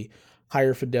 Will see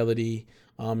higher fidelity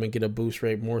and get a boost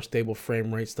rate, more stable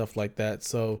frame rate, stuff like that.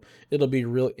 So it'll be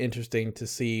real interesting to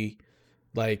see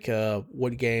like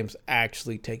what games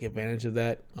actually take advantage of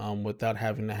that without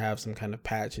having to have some kind of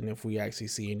patch, and if we actually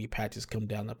see any patches come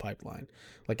down the pipeline.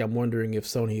 Like I'm wondering if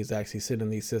Sony is actually sending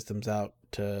these systems out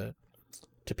to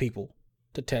people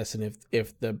to test, and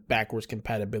if the backwards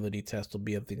compatibility test will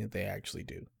be a thing that they actually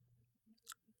do.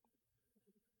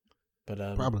 But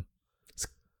Probably. it's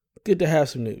good to have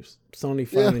some news. Sony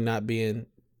finally not being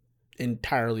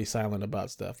entirely silent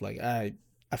about stuff. Like I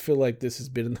feel like this has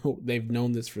been, they've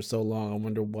known this for so long. I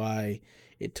wonder why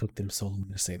it took them so long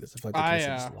to say this. I feel like they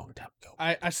said this a long time ago.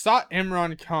 I saw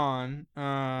Imran Khan,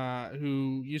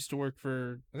 who used to work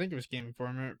for, I think it was Game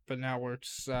Informer, but now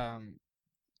works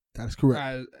That's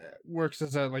correct. works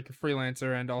as a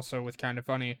freelancer and also with Kind of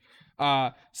Funny.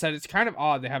 Said it's kind of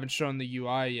odd they haven't shown the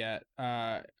UI yet.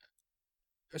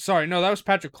 Sorry, no, that was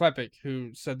Patrick Klepek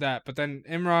who said that. But then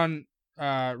Imran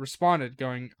responded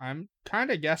going, I'm kind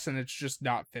of guessing it's just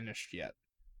not finished yet.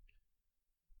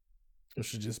 It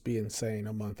should just be insane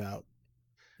a month out.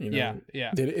 You know?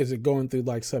 Yeah. Is it going through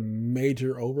like some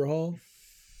major overhaul?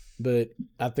 But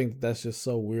I think that's just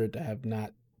so weird to have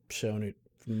not shown it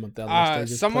from a month out. They're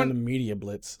just playing a media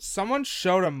blitz. Someone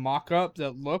showed a mock-up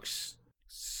that looks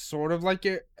sort of like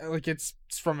it's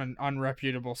from an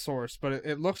unreputable source, but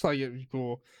it looks like it was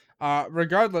cool.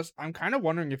 Regardless, I'm kind of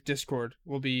wondering if Discord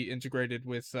will be integrated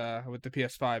with the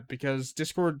PS5, because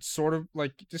Discord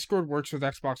Discord works with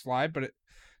Xbox Live, but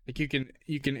you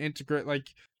can integrate, like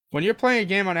when you're playing a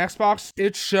game on Xbox,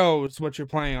 it shows what you're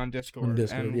playing on Discord,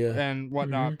 and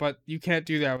whatnot. Mm-hmm. But you can't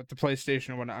do that with the PlayStation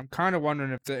and whatnot. I'm kind of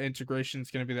wondering if the integration is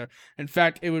going to be there. In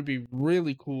fact, it would be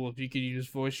really cool if you could use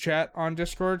voice chat on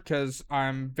Discord, because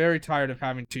I'm very tired of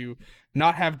having to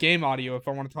not have game audio if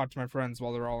I want to talk to my friends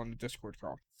while they're all in a Discord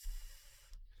call.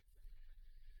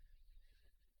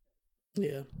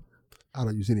 Yeah. I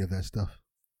don't use any of that stuff.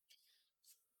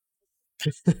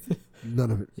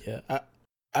 None of it. Yeah.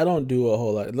 I don't do a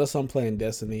whole lot unless I'm playing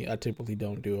Destiny. I typically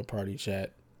don't do a party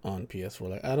chat on PS4.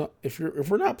 Like I don't, if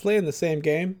we're not playing the same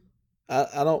game,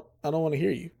 I don't want to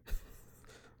hear you.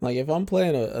 Like if I'm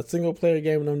playing a single player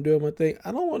game and I'm doing my thing,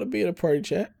 I don't want to be in a party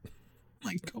chat.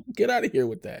 Like get out of here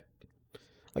with that.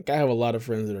 Like I have a lot of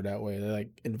friends that are that way. They like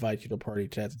invite you to party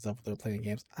chats and stuff when they're playing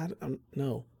games.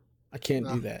 No, I can't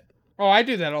do that. Oh, I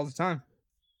do that all the time.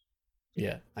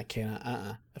 Yeah, I can't.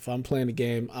 If I'm playing a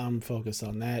game, I'm focused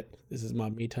on that. This is my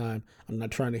me time. I'm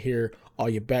not trying to hear all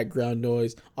your background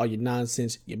noise, all your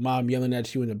nonsense, your mom yelling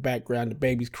at you in the background, the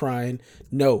baby's crying.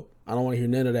 No, I don't want to hear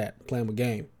none of that. I'm playing my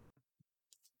game.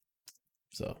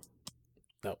 So,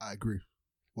 no. I agree.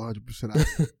 100%.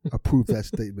 I approve that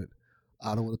statement.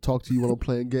 I don't want to talk to you while I'm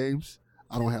playing games.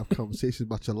 I don't have conversations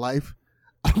about your life.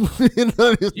 You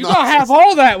don't have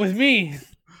all that with me.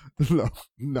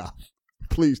 No.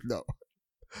 Please, no.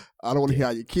 I don't want to hear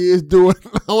how your kids doing.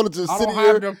 I want to just sit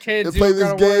here and play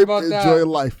this game and enjoy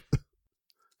life.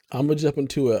 I'm going to jump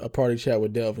into a party chat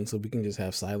with Delvin so we can just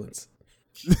have silence.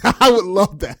 I would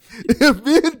love that. If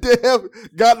me and Dev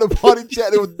got in a party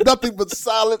chat, it was nothing but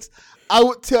silence, I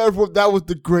would tell everyone that was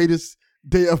the greatest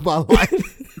day of my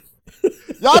life.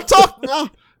 Y'all talk now?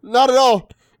 Not at all.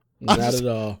 Not at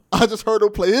all. I just heard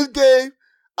him play his game.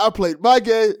 I played my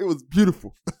game. It was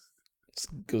beautiful.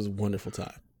 It was a wonderful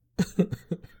time.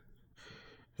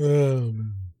 Oh,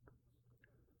 man.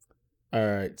 All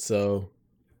right, so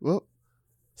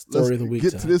story of the week.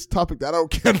 Get to this topic that I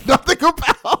don't care nothing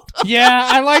about. Yeah,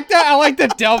 I like that. I like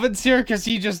that Delvin's here because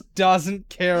he just doesn't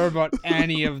care about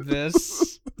any of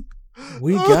this.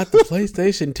 We got the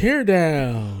PlayStation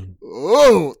teardown.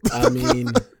 Oh, I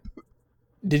mean,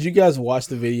 did you guys watch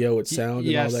the video with sound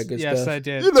and all that good stuff? Yes, I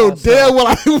did. You know damn well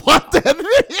I didn't watch that video.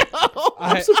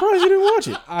 I'm surprised you didn't watch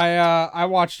it. I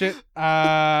watched it.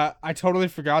 I totally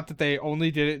forgot that they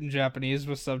only did it in Japanese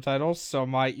with subtitles, so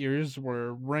my ears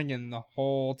were ringing the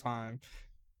whole time.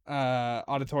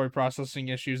 Auditory processing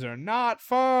issues are not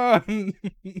fun.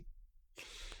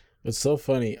 It's so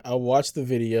funny. I watched the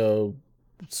video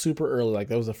super early. Like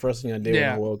that was the first thing I did when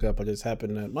I woke up. I just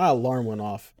happened to my alarm went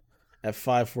off at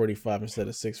 5:45 instead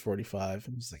of 6:45. I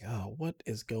was like, oh, what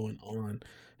is going on?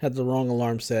 Had the wrong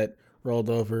alarm set.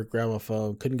 Rolled over, grabbed my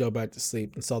phone, couldn't go back to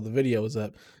sleep, and saw the video was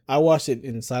up. I watched it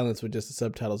in silence with just the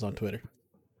subtitles on Twitter.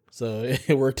 So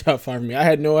it worked out fine for me. I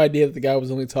had no idea that the guy was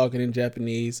only talking in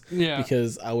Japanese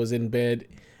because I was in bed.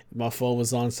 My phone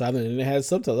was on silent and it had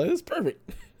subtitles. Like, that's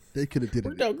perfect. They could have did it.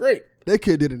 Worked out great. They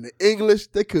could have did it in English.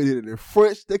 They could have did it in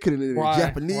French. They could have did it in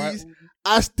Japanese.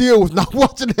 I still was not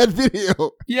watching that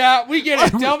video. Yeah, we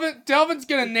get it. Delvin's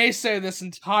gonna naysay this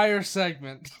entire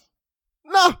segment.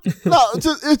 No,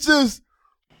 it's just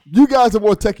you guys are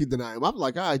more techie than I am. I'm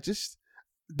like, all right, just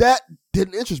that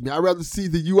didn't interest me. I'd rather see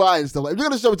the UI and stuff. Like, if you're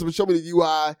gonna show me the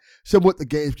UI, show me what the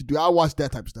games can do. I watch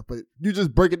that type of stuff. But you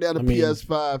just break it down to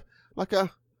PS5, like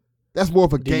that's more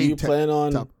of a game. Do you plan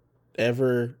on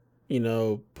ever,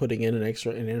 putting in an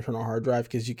internal hard drive?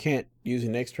 Because you can't use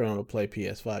an external to play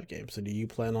PS5 games. So do you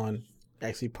plan on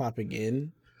actually popping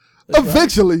in?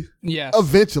 Eventually. Yes.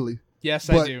 Eventually. Yes,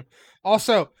 I do.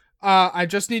 Also, I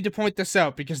just need to point this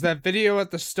out because that video at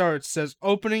the start says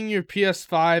opening your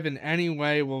PS5 in any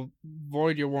way will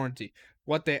void your warranty.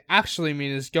 What they actually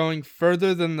mean is going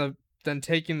further than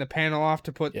taking the panel off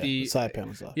to put the side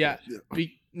panels off. Yeah.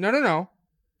 No.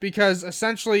 Because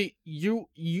essentially you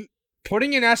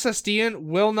putting an SSD in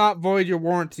will not void your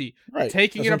warranty. Right.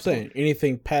 Taking That's what I'm saying.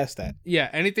 Anything past that. Yeah,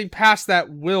 anything past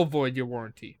that will void your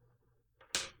warranty.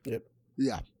 Yep.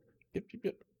 Yeah.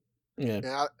 Yep.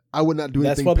 Yeah. I would not do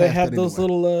anything. That's why they have those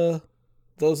anyway.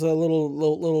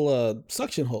 little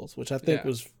suction holes, which I think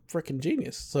was freaking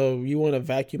genius. So you want to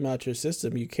vacuum out your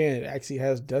system, you can. It actually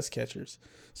has dust catchers,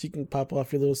 so you can pop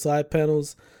off your little side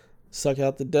panels, suck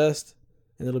out the dust,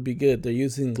 and it'll be good. They're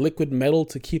using liquid metal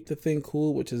to keep the thing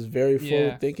cool, which is very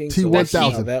forward thinking.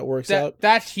 T1000. So that works out.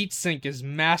 That heatsink is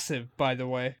massive, by the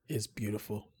way. It's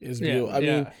beautiful. It's beautiful. I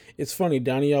mean, it's funny.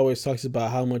 Donnie always talks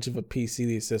about how much of a PC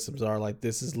these systems are. Like,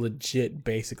 this is legit,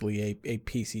 basically a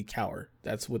PC tower.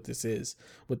 That's what this is.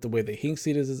 With the way the heat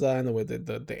seat is designed, the way the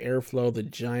airflow, the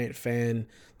giant fan,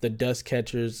 the dust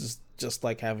catchers, is just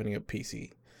like having a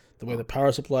PC. The way the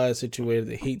power supply is situated,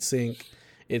 the heat sink.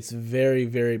 It's very,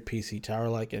 very PC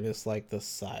tower-like, and it's like the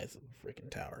size of a freaking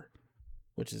tower,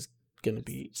 which is going to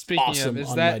be awesome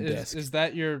on my desk. Is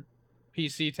that your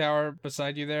PC tower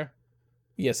beside you there?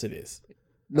 Yes, it is.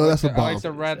 No, that's a bomb. I like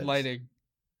the red lighting.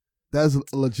 That's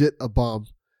legit a bomb.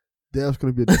 Dev's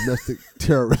going to be a domestic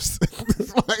terrorist.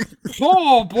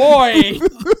 Oh, boy!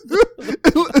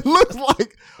 It looks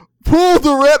like pull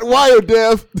the red wire,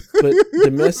 Dev. But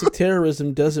domestic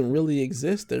terrorism doesn't really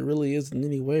exist. There really isn't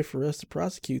any way for us to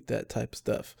prosecute that type of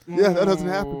stuff. Yeah, that doesn't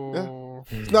happen. Yeah.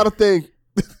 It's not a thing.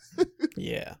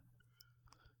 Yeah.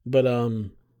 But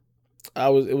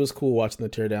it was cool watching the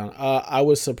teardown. I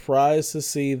was surprised to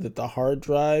see that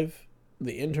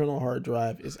the internal hard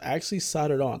drive is actually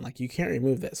soldered on. Like, you can't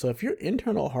remove that. So if your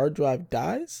internal hard drive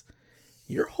dies,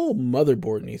 your whole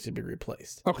motherboard needs to be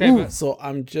replaced. Okay, so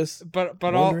I'm just but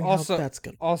also how that's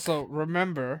gonna also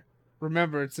remember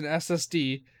it's an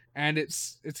SSD and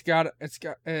it's got a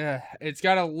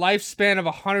lifespan of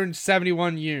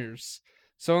 171 years.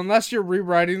 So unless you're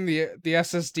rewriting the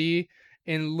SSD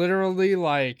in literally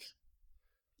like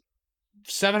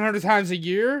 700 times a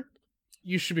year,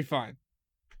 you should be fine.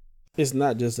 It's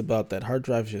not just about that. Hard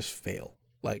drives just fail.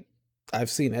 Like, I've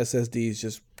seen SSDs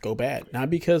just go bad. Not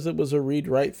because it was a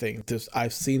read-write thing. Just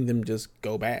I've seen them just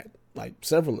go bad. Like,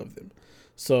 several of them.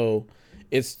 So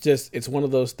it's one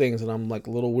of those things that I'm like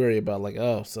a little weary about. Like,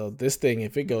 oh, so this thing,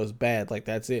 if it goes bad, like,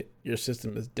 that's it. Your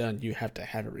system is done. You have to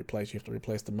have it replaced. You have to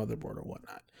replace the motherboard or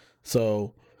whatnot.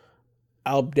 So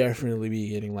I'll definitely be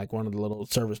getting like one of the little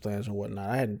service plans or whatnot.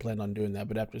 I hadn't planned on doing that,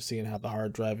 but after seeing how the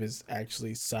hard drive is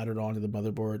actually soldered onto the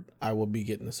motherboard, I will be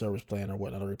getting the service plan or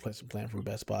whatnot, a replacement plan from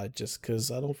Best Buy, just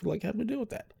because I don't feel like having to deal with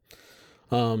that.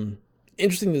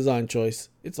 Interesting design choice.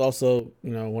 It's also,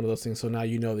 one of those things. So now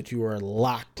you know that you are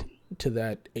locked to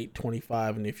that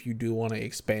 825, and if you do want to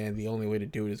expand, the only way to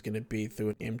do it is going to be through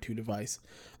an M2 device.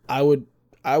 I would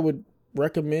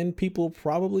recommend people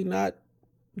probably not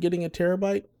getting a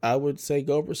terabyte. I would say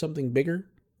go for something bigger.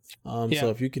 So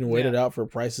if you can wait it out for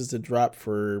prices to drop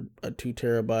for a 2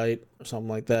 terabyte or something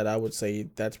like that, I would say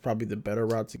that's probably the better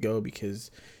route to go,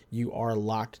 because you are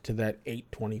locked to that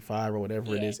 825 or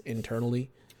whatever it is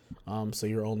internally. So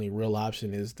your only real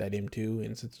option is that M2,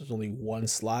 and since there's only one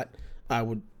slot, I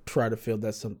would try to fill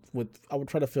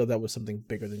that with something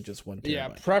bigger than just 1 terabyte. Yeah,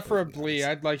 preferably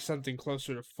I'd like something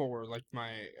closer to 4, like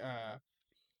my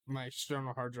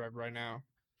external hard drive right now.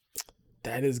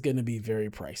 that is going to be very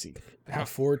pricey. A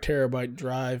 4 terabyte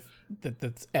drive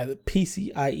that's at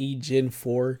PCIe Gen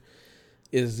 4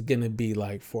 is going to be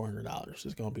like $400.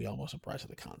 It's going to be almost the price of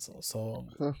the console. So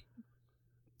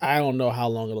I don't know how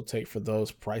long it'll take for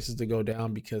those prices to go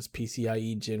down because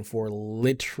PCIe Gen 4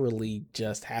 literally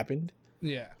just happened.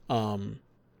 Yeah.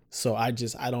 So I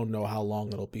don't know how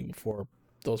long it'll be before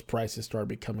those prices start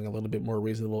becoming a little bit more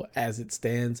reasonable. As it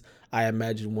stands, I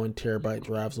imagine 1 terabyte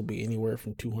drives will be anywhere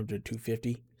from $200 to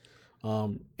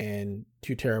 $250. And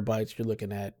 2 terabytes, you're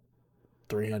looking at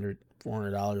 $300,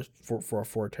 $400 for a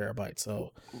 4 terabyte.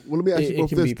 So well, let me ask you it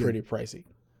can be pretty pricey.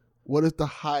 What is the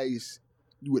highest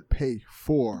you would pay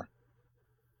for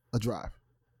a drive?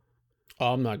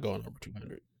 Oh, I'm not going over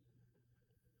 200.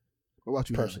 What about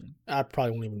you, personally? I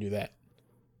probably won't even do that.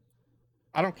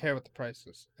 I don't care what the price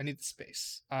is. I need the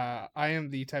space. I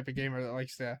am the type of gamer that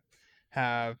likes to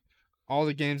have all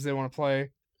the games they want to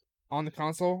play on the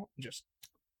console, just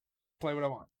play what I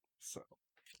want. So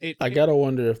I gotta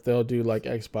wonder if they'll do like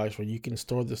Xbox where you can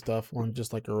store the stuff on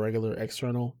just like a regular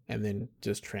external and then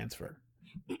just transfer.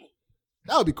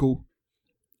 That would be cool.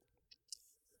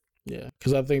 Yeah,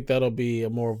 because I think that'll be a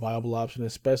more viable option,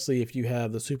 especially if you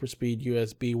have the super speed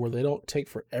USB where they don't take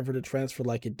forever to transfer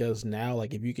like it does now.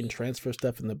 Like if you can transfer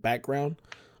stuff in the background,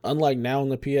 unlike now on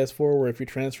the PS4 where if you're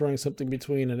transferring something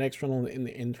between an external and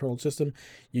the internal system,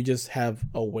 you just have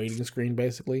a waiting screen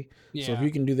basically. Yeah. So if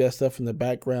you can do that stuff in the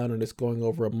background and it's going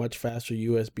over a much faster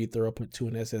USB throughput to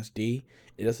an SSD,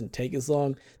 it doesn't take as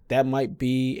long. That might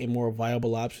be a more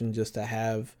viable option just to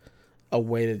have a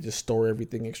way to just store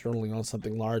everything externally on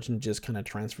something large and just kind of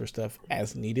transfer stuff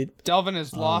as needed. Delvin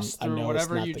is lost through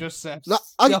whatever you just said. No,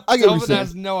 I get what you're Delvin saying.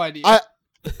 has no idea.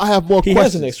 I have more He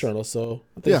questions. has an external, so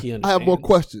I think he understands. I have more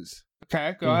questions.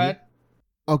 Okay, go ahead.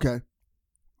 Okay.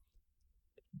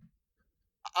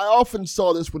 I often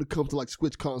saw this when it comes to like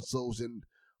Switch consoles and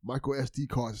micro SD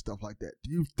cards and stuff like that.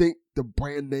 Do you think the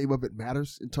brand name of it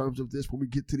matters in terms of this when we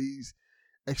get to these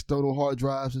external hard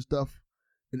drives and stuff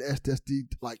and SSD?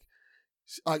 Like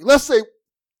let's say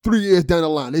 3 years down the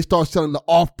line, they start selling the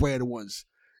off-brand ones.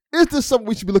 Is this something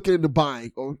we should be looking into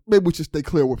buying, or maybe we should stay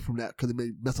clear from that because it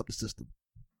may mess up the system?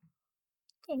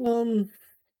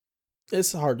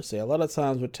 It's hard to say. A lot of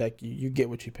times with tech, you get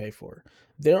what you pay for.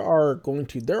 There are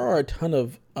a ton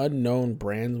of unknown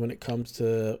brands when it comes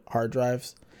to hard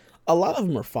drives. A lot of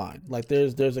them are fine. Like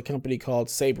there's a company called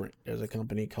Sabrent. There's a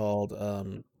company called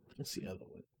what's the other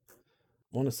one?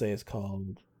 I want to say it's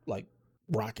called like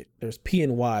Rocket. There's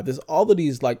PNY. There's all of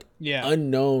these like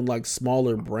unknown like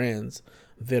smaller brands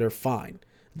that are fine.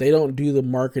 They don't do the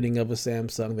marketing of a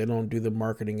Samsung. They don't do the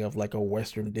marketing of like a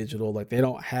Western Digital. Like they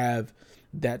don't have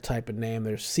that type of name.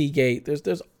 There's Seagate.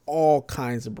 There's all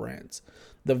kinds of brands.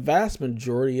 The vast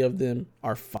majority of them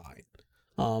are fine.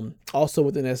 Also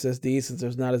within SSD, since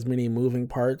there's not as many moving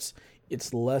parts,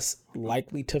 it's less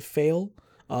likely to fail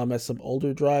as some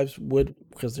older drives would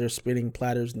because they're spinning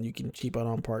platters and you can cheap out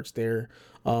on parts there.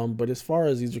 But as far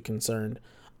as these are concerned,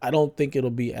 I don't think it'll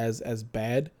be as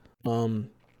bad.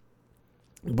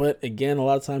 But again, a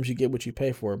lot of times you get what you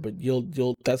pay for. But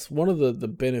you'll that's one of the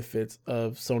benefits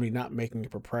of Sony not making a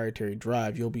proprietary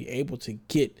drive. You'll be able to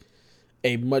get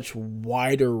a much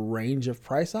wider range of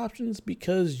price options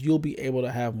because you'll be able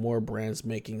to have more brands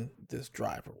making this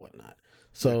drive or whatnot.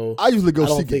 So I usually go. I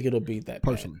don't Seagate, think it'll be that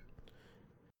personally.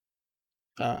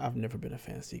 bad. I've never been a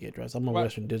fan of Seagate drives. I'm a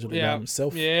Western Digital guy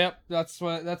myself. Yeah, that's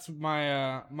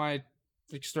my my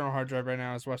external hard drive right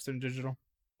now is Western Digital.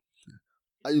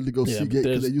 I usually go Seagate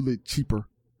because they're usually cheaper.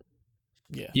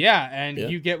 Yeah, and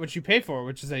you get what you pay for,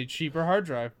 which is a cheaper hard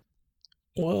drive.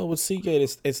 Well, with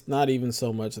Seagate, it's not even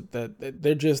so much that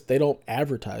they don't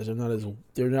advertise.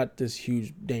 They're not this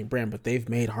huge name brand, but they've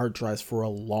made hard drives for a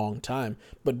long time.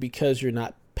 But because you're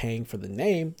not paying for the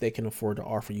name, they can afford to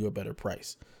offer you a better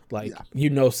price. Like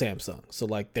Samsung, so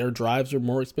like their drives are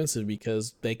more expensive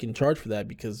because they can charge for that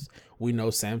because we know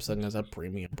Samsung is a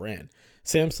premium brand.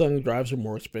 Samsung drives are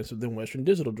more expensive than Western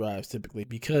Digital drives typically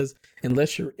because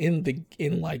unless you're in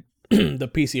like the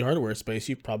PC hardware space,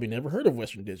 you've probably never heard of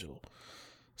Western Digital.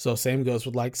 So same goes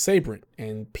with like Sabrent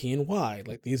and PNY.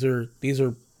 Like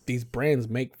these brands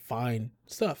make fine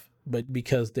stuff, but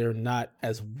because they're not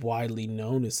as widely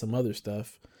known as some other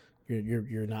stuff,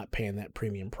 you're not paying that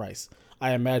premium price.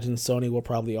 I imagine Sony will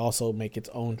probably also make its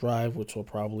own drive, which will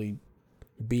probably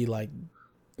be like,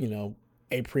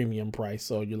 a premium price.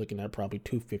 So you're looking at probably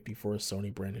 $250 for a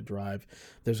Sony branded drive.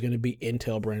 There's going to be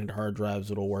Intel branded hard drives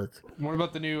that'll work. What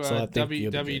about the new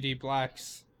WD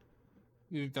Blacks?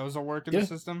 You think those will work in the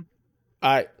system?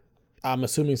 I'm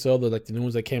assuming so. That like the new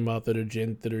ones that came out that are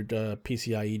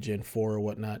PCIe Gen 4 or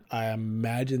whatnot. I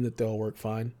imagine that they'll work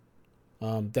fine.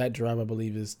 That drive, I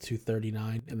believe, is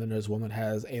 $239, and then there's one that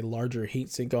has a larger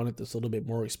heatsink on it that's a little bit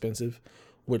more expensive,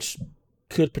 which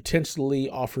could potentially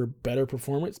offer better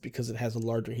performance because it has a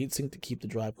larger heatsink to keep the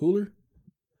drive cooler.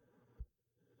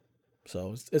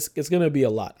 So it's going to be a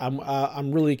lot.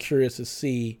 I'm really curious to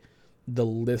see the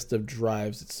list of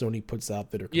drives that Sony puts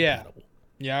out that are compatible.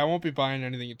 Yeah, I won't be buying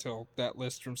anything until that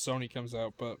list from Sony comes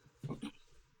out, but.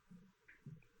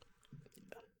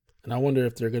 And I wonder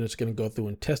if they're just going to go through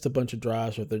and test a bunch of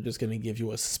drives, or if they're just going to give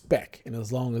you a spec. And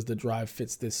as long as the drive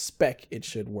fits this spec, it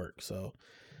should work. So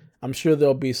I'm sure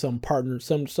there'll be some partners,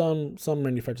 some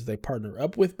manufacturers they partner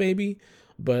up with maybe,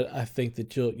 but I think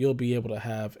that you'll be able to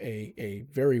have a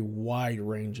very wide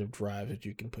range of drives that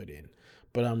you can put in.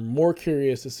 But I'm more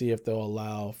curious to see if they'll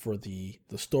allow for the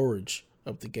storage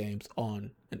of the games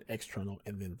on an external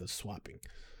and then the swapping.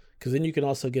 Because then you can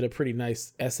also get a pretty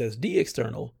nice SSD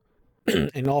external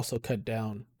and also cut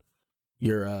down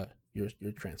your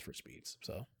transfer speeds.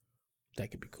 So that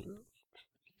could be cool.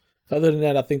 Other than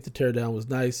that, I think the teardown was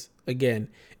nice. Again,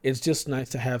 it's just nice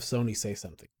to have Sony say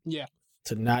something. Yeah.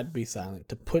 To not be silent,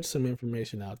 to put some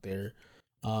information out there,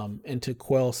 and to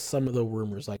quell some of the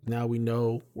rumors. Like, now we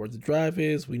know where the drive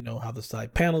is. We know how the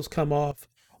side panels come off.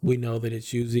 We know that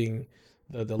it's using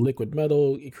the liquid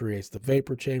metal. It creates the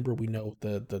vapor chamber. We know what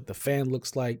the fan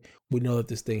looks like. We know that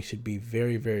this thing should be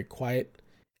very, very quiet.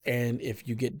 And if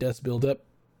you get dust buildup,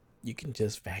 you can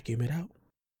just vacuum it out.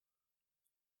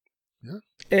 Yeah.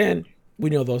 And we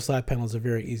know those side panels are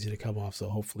very easy to come off. So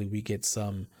hopefully we get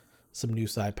some new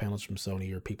side panels from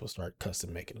Sony, or people start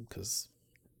custom making them, because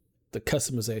the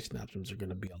customization options are going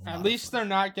to be a lot. At least they're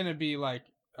not going to be like,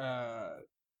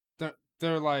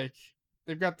 they're like,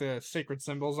 they've got the sacred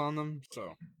symbols on them,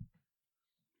 so.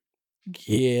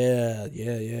 Yeah,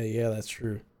 that's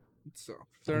true. So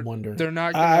I'm wondering. They're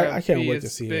not going I can't be wait as to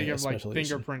see big a of like special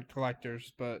edition. fingerprint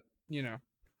collectors, but you know.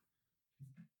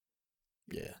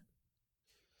 Yeah.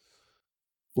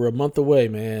 We're a month away,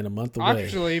 man. A month away.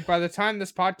 Actually, by the time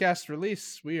this podcast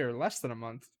releases, we are less than a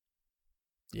month.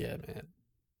 Yeah,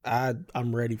 man.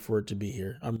 I'm ready for it to be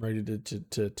here. I'm ready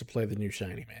to play the new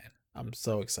shiny, man. I'm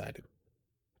so excited.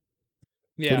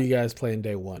 Yeah. What are you guys playing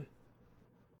day one?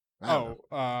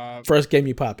 First game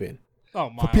you pop in. Oh,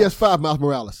 for Miles. PS5, Miles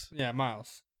Morales. Yeah,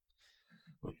 Miles.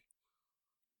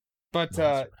 But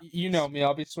Miles you know me,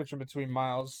 I'll be switching between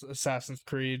Miles, Assassin's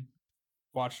Creed,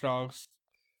 Watch Dogs,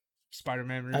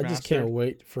 Spider-Man Remastered. I just can't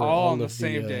wait for all all on the of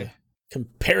same the day.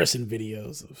 Comparison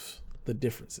videos of the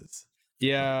differences.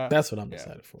 Yeah, That's what I'm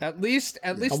excited for. At least.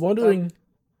 I'm wondering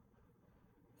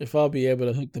if I'll be able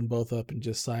to hook them both up and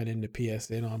just sign into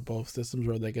PSN on both systems,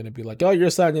 or are they going to be like, "Oh,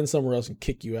 you're signed in somewhere else," and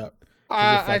kick you out?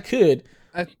 If I could,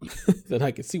 then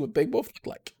I could see what they both look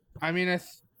like. I mean, I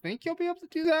think you'll be able to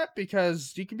do that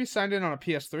because you can be signed in on a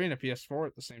PS3 and a PS4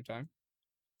 at the same time.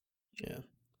 Yeah.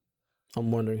 I'm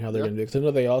wondering how they're going to do it. Because I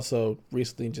know they also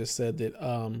recently just said that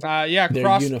they're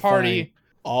cross-party,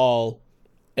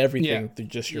 everything through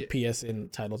just your PSN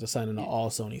title to sign into all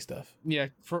Sony stuff. Yeah,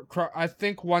 I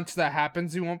think once that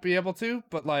happens, you won't be able to.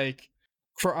 But like,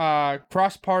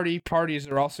 cross-party parties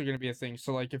are also going to be a thing.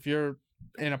 So like, if you're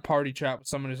in a party chat with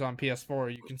someone who's on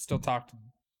PS4, you can still talk to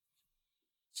them.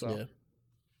 So, yeah.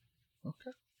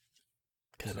 Okay.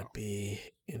 Gonna be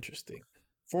interesting.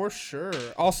 For sure.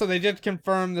 Also, they did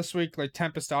confirm this week, like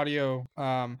Tempest Audio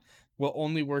will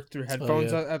only work through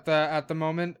headphones at the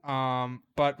moment.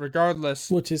 But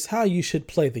regardless, which is how you should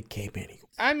play the game anyway.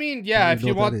 I mean, yeah, if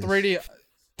you want 3D,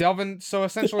 Delvin. So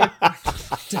essentially,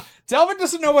 Delvin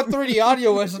doesn't know what 3D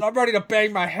audio is, and I'm ready to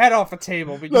bang my head off a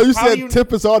table. No, you said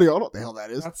Tempest Audio. I don't know what the hell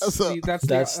that is. That's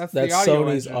the audio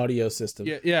Sony's engine. audio system.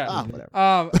 Yeah.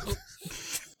 Whatever.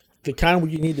 The kind where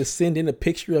you need to send in a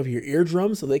picture of your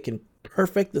eardrum so they can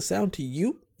perfect the sound to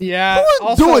you. Yeah. Who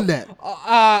is doing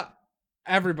that?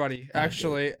 Everybody,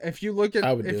 actually. If you look at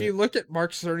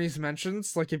Mark Cerny's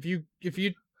mentions, like if you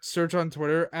search on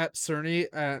Twitter at Cerny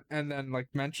and then like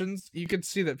mentions, you can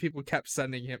see that people kept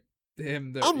sending him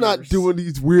their I'm ears. not doing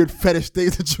these weird fetish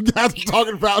things that you guys are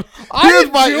talking about.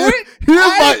 Here's my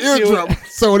eardrum,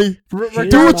 Sony.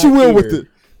 Do what you will with it.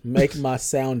 Make my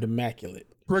sound immaculate.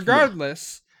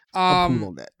 Regardless, I'm cool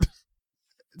on that.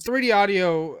 3D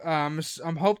audio.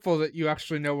 I'm hopeful that you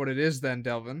actually know what it is. Then,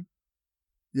 Delvin.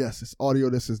 Yes, it's audio.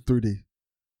 This is 3D.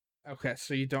 Okay,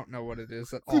 so you don't know what it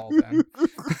is at all. Then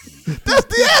that's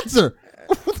the answer.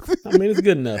 I mean, it's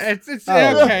good enough. It's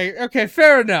okay,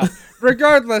 fair enough.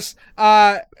 Regardless,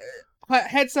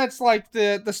 headsets like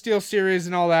the Steel Series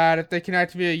and all that, if they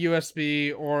connect via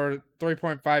USB or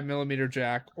 3.5 millimeter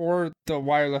jack or the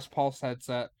wireless Pulse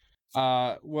headset,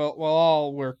 will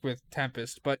all work with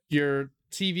Tempest. But your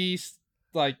TV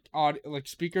like audio, like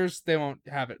speakers, they won't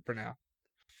have it for now.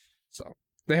 So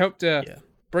they hope to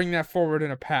bring that forward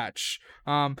in a patch.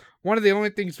 One of the only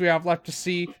things we have left to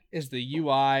see is the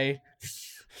UI.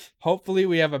 Hopefully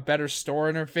we have a better store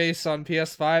interface on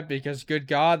PS5 because good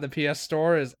God, the PS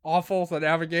Store is awful to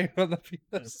navigate on the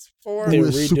PS4.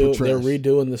 They're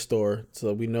redoing the store,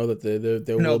 so we know that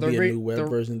there will be a new web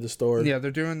version of the store. Yeah,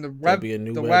 they're doing the web. There'll be a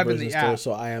new web version of the store.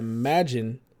 So I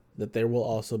imagine that they will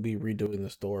also be redoing the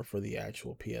store for the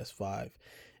actual PS5.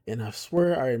 And I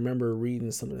swear I remember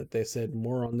reading something that they said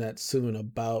more on that soon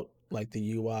about like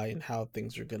the UI and how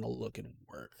things are gonna look and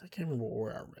work. I can't remember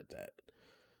where I read that.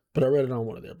 But I read it on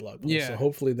one of their blog posts. Yeah. So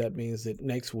hopefully that means that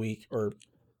next week, or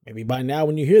maybe by now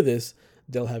when you hear this,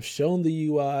 they'll have shown the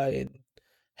UI and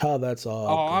how that's all.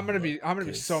 Oh, I'm gonna be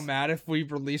so mad if we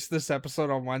release this episode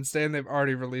on Wednesday and they've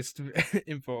already released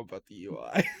info about the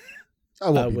UI.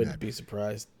 I wouldn't be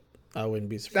surprised. I wouldn't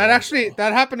be surprised.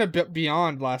 That happened a bit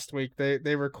beyond last week.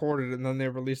 They recorded and then they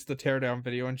released the teardown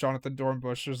video, and Jonathan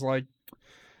Dornbush was like,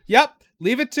 "Yep,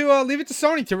 leave it to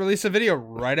Sony to release a video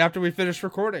right after we finish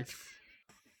recording."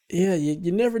 Yeah,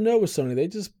 you never know with Sony. They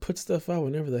just put stuff out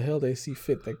whenever the hell they see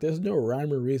fit. Like, there's no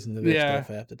rhyme or reason to their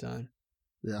stuff half the time.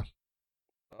 Yeah.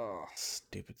 Oh,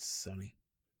 stupid Sony.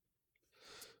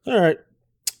 All right.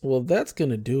 Well, that's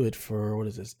going to do it for, what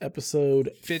is this,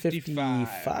 episode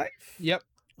 55? Yep.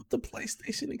 Of the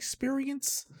PlayStation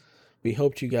Experience. We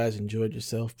hope you guys enjoyed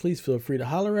yourself. Please feel free to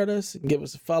holler at us and give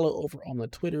us a follow over on the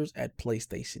Twitters at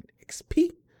PlayStation XP.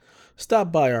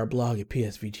 Stop by our blog at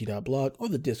psvg.blog or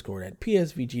the Discord at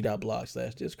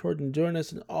psvg.blog/discord and join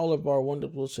us in all of our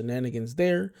wonderful shenanigans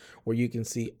there, where you can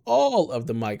see all of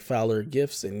the Mike Fowler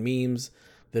gifs and memes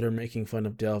that are making fun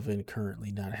of Delvin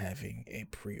currently not having a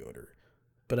pre-order.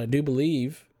 But I do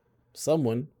believe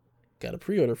someone got a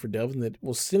pre-order for Delvin that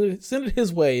will send it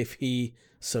his way if he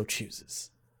so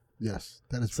chooses. Yes,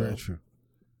 that is very true.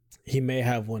 He may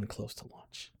have one close to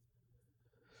launch.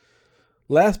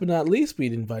 Last but not least,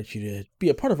 we'd invite you to be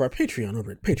a part of our Patreon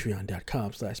over at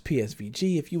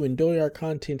patreon.com/PSVG. If you enjoy our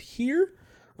content here,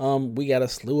 we got a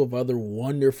slew of other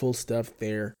wonderful stuff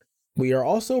there. We are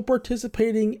also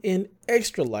participating in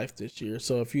Extra Life this year.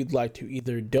 So if you'd like to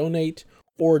either donate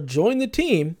or join the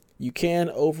team, you can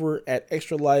over at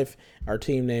Extra Life. Our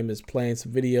team name is Playing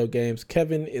Some Video Games.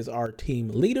 Kevin is our team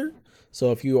leader.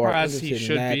 So if you are interested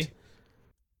in that,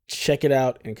 check it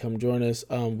out and come join us.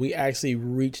 We actually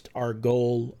reached our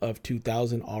goal of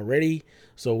 2,000 already,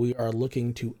 so we are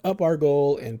looking to up our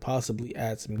goal and possibly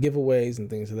add some giveaways and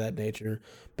things of that nature.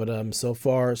 But so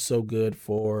far, so good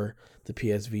for the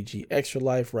PSVG Extra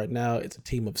Life. Right now, it's a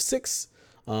team of 6.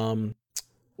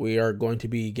 We are going to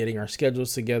be getting our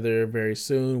schedules together very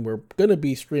soon. We're going to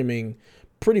be streaming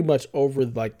pretty much over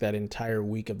like that entire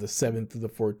week of the 7th through the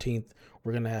 14th.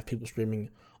 We're going to have people streaming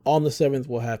on the 7th.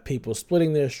 We'll have people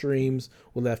splitting their streams.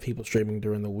 We'll have people streaming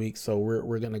during the week. So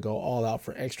we're going to go all out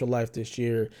for Extra Life this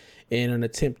year in an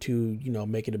attempt to,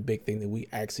 make it a big thing that we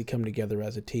actually come together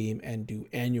as a team and do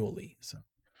annually. So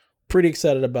pretty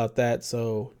excited about that.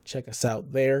 So check us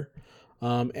out there.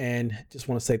 And just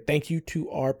want to say thank you to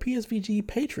our PSVG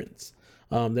patrons.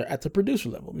 They're at the producer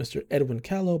level: Mr. Edwin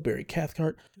Callow, Barry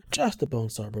Cathcart, Josh the Bone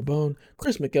Star Barbone,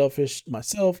 Chris McElfish,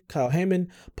 myself, Kyle Heyman,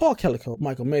 Paul Calico,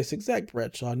 Michael Masick, Zach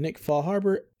Bradshaw, Nick Fall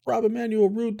Harbor, Rob Emmanuel,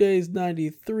 Rude Days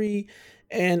 93,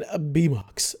 and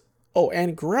BMox. Oh,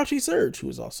 and Grouchy Surge, who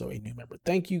is also a new member.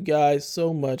 Thank you guys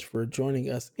so much for joining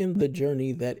us in the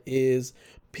journey that is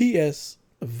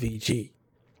PSVG.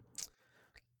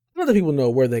 Let the people know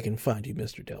where they can find you,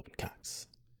 Mr. Delvin Cox.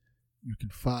 You can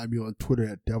find me on Twitter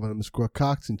at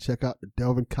Delvin_Cox and check out the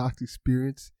Delvin Cox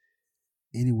Experience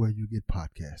anywhere you get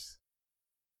podcasts.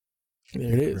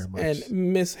 There it is. And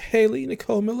Miss Haley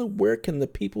Nicole Miller, where can the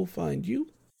people find you?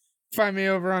 Find me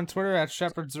over on Twitter at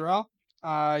Shepard Zarel.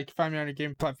 You can find me on your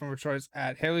game platform of choice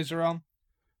at Haley Zarel.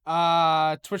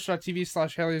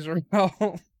 Twitch.tv/Haley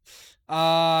Zarel.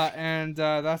 And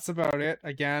that's about it.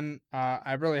 Again,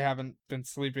 I really haven't been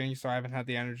sleeping, so I haven't had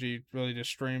the energy really to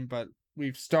stream, but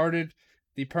we've started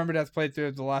the permadeath playthrough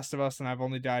of The Last of Us, and I've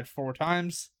only died 4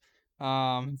 times.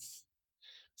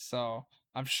 So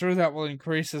I'm sure that will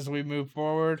increase as we move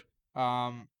forward.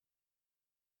 But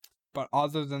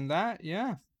other than that,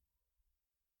 yeah.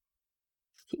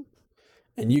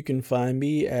 And you can find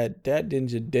me at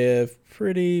DatNinjaDev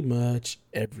pretty much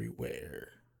everywhere.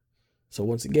 So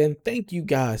once again, thank you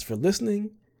guys for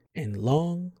listening, and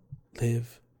long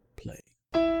live play.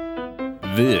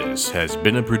 This has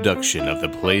been a production of the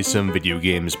Play Some Video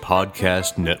Games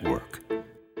Podcast Network.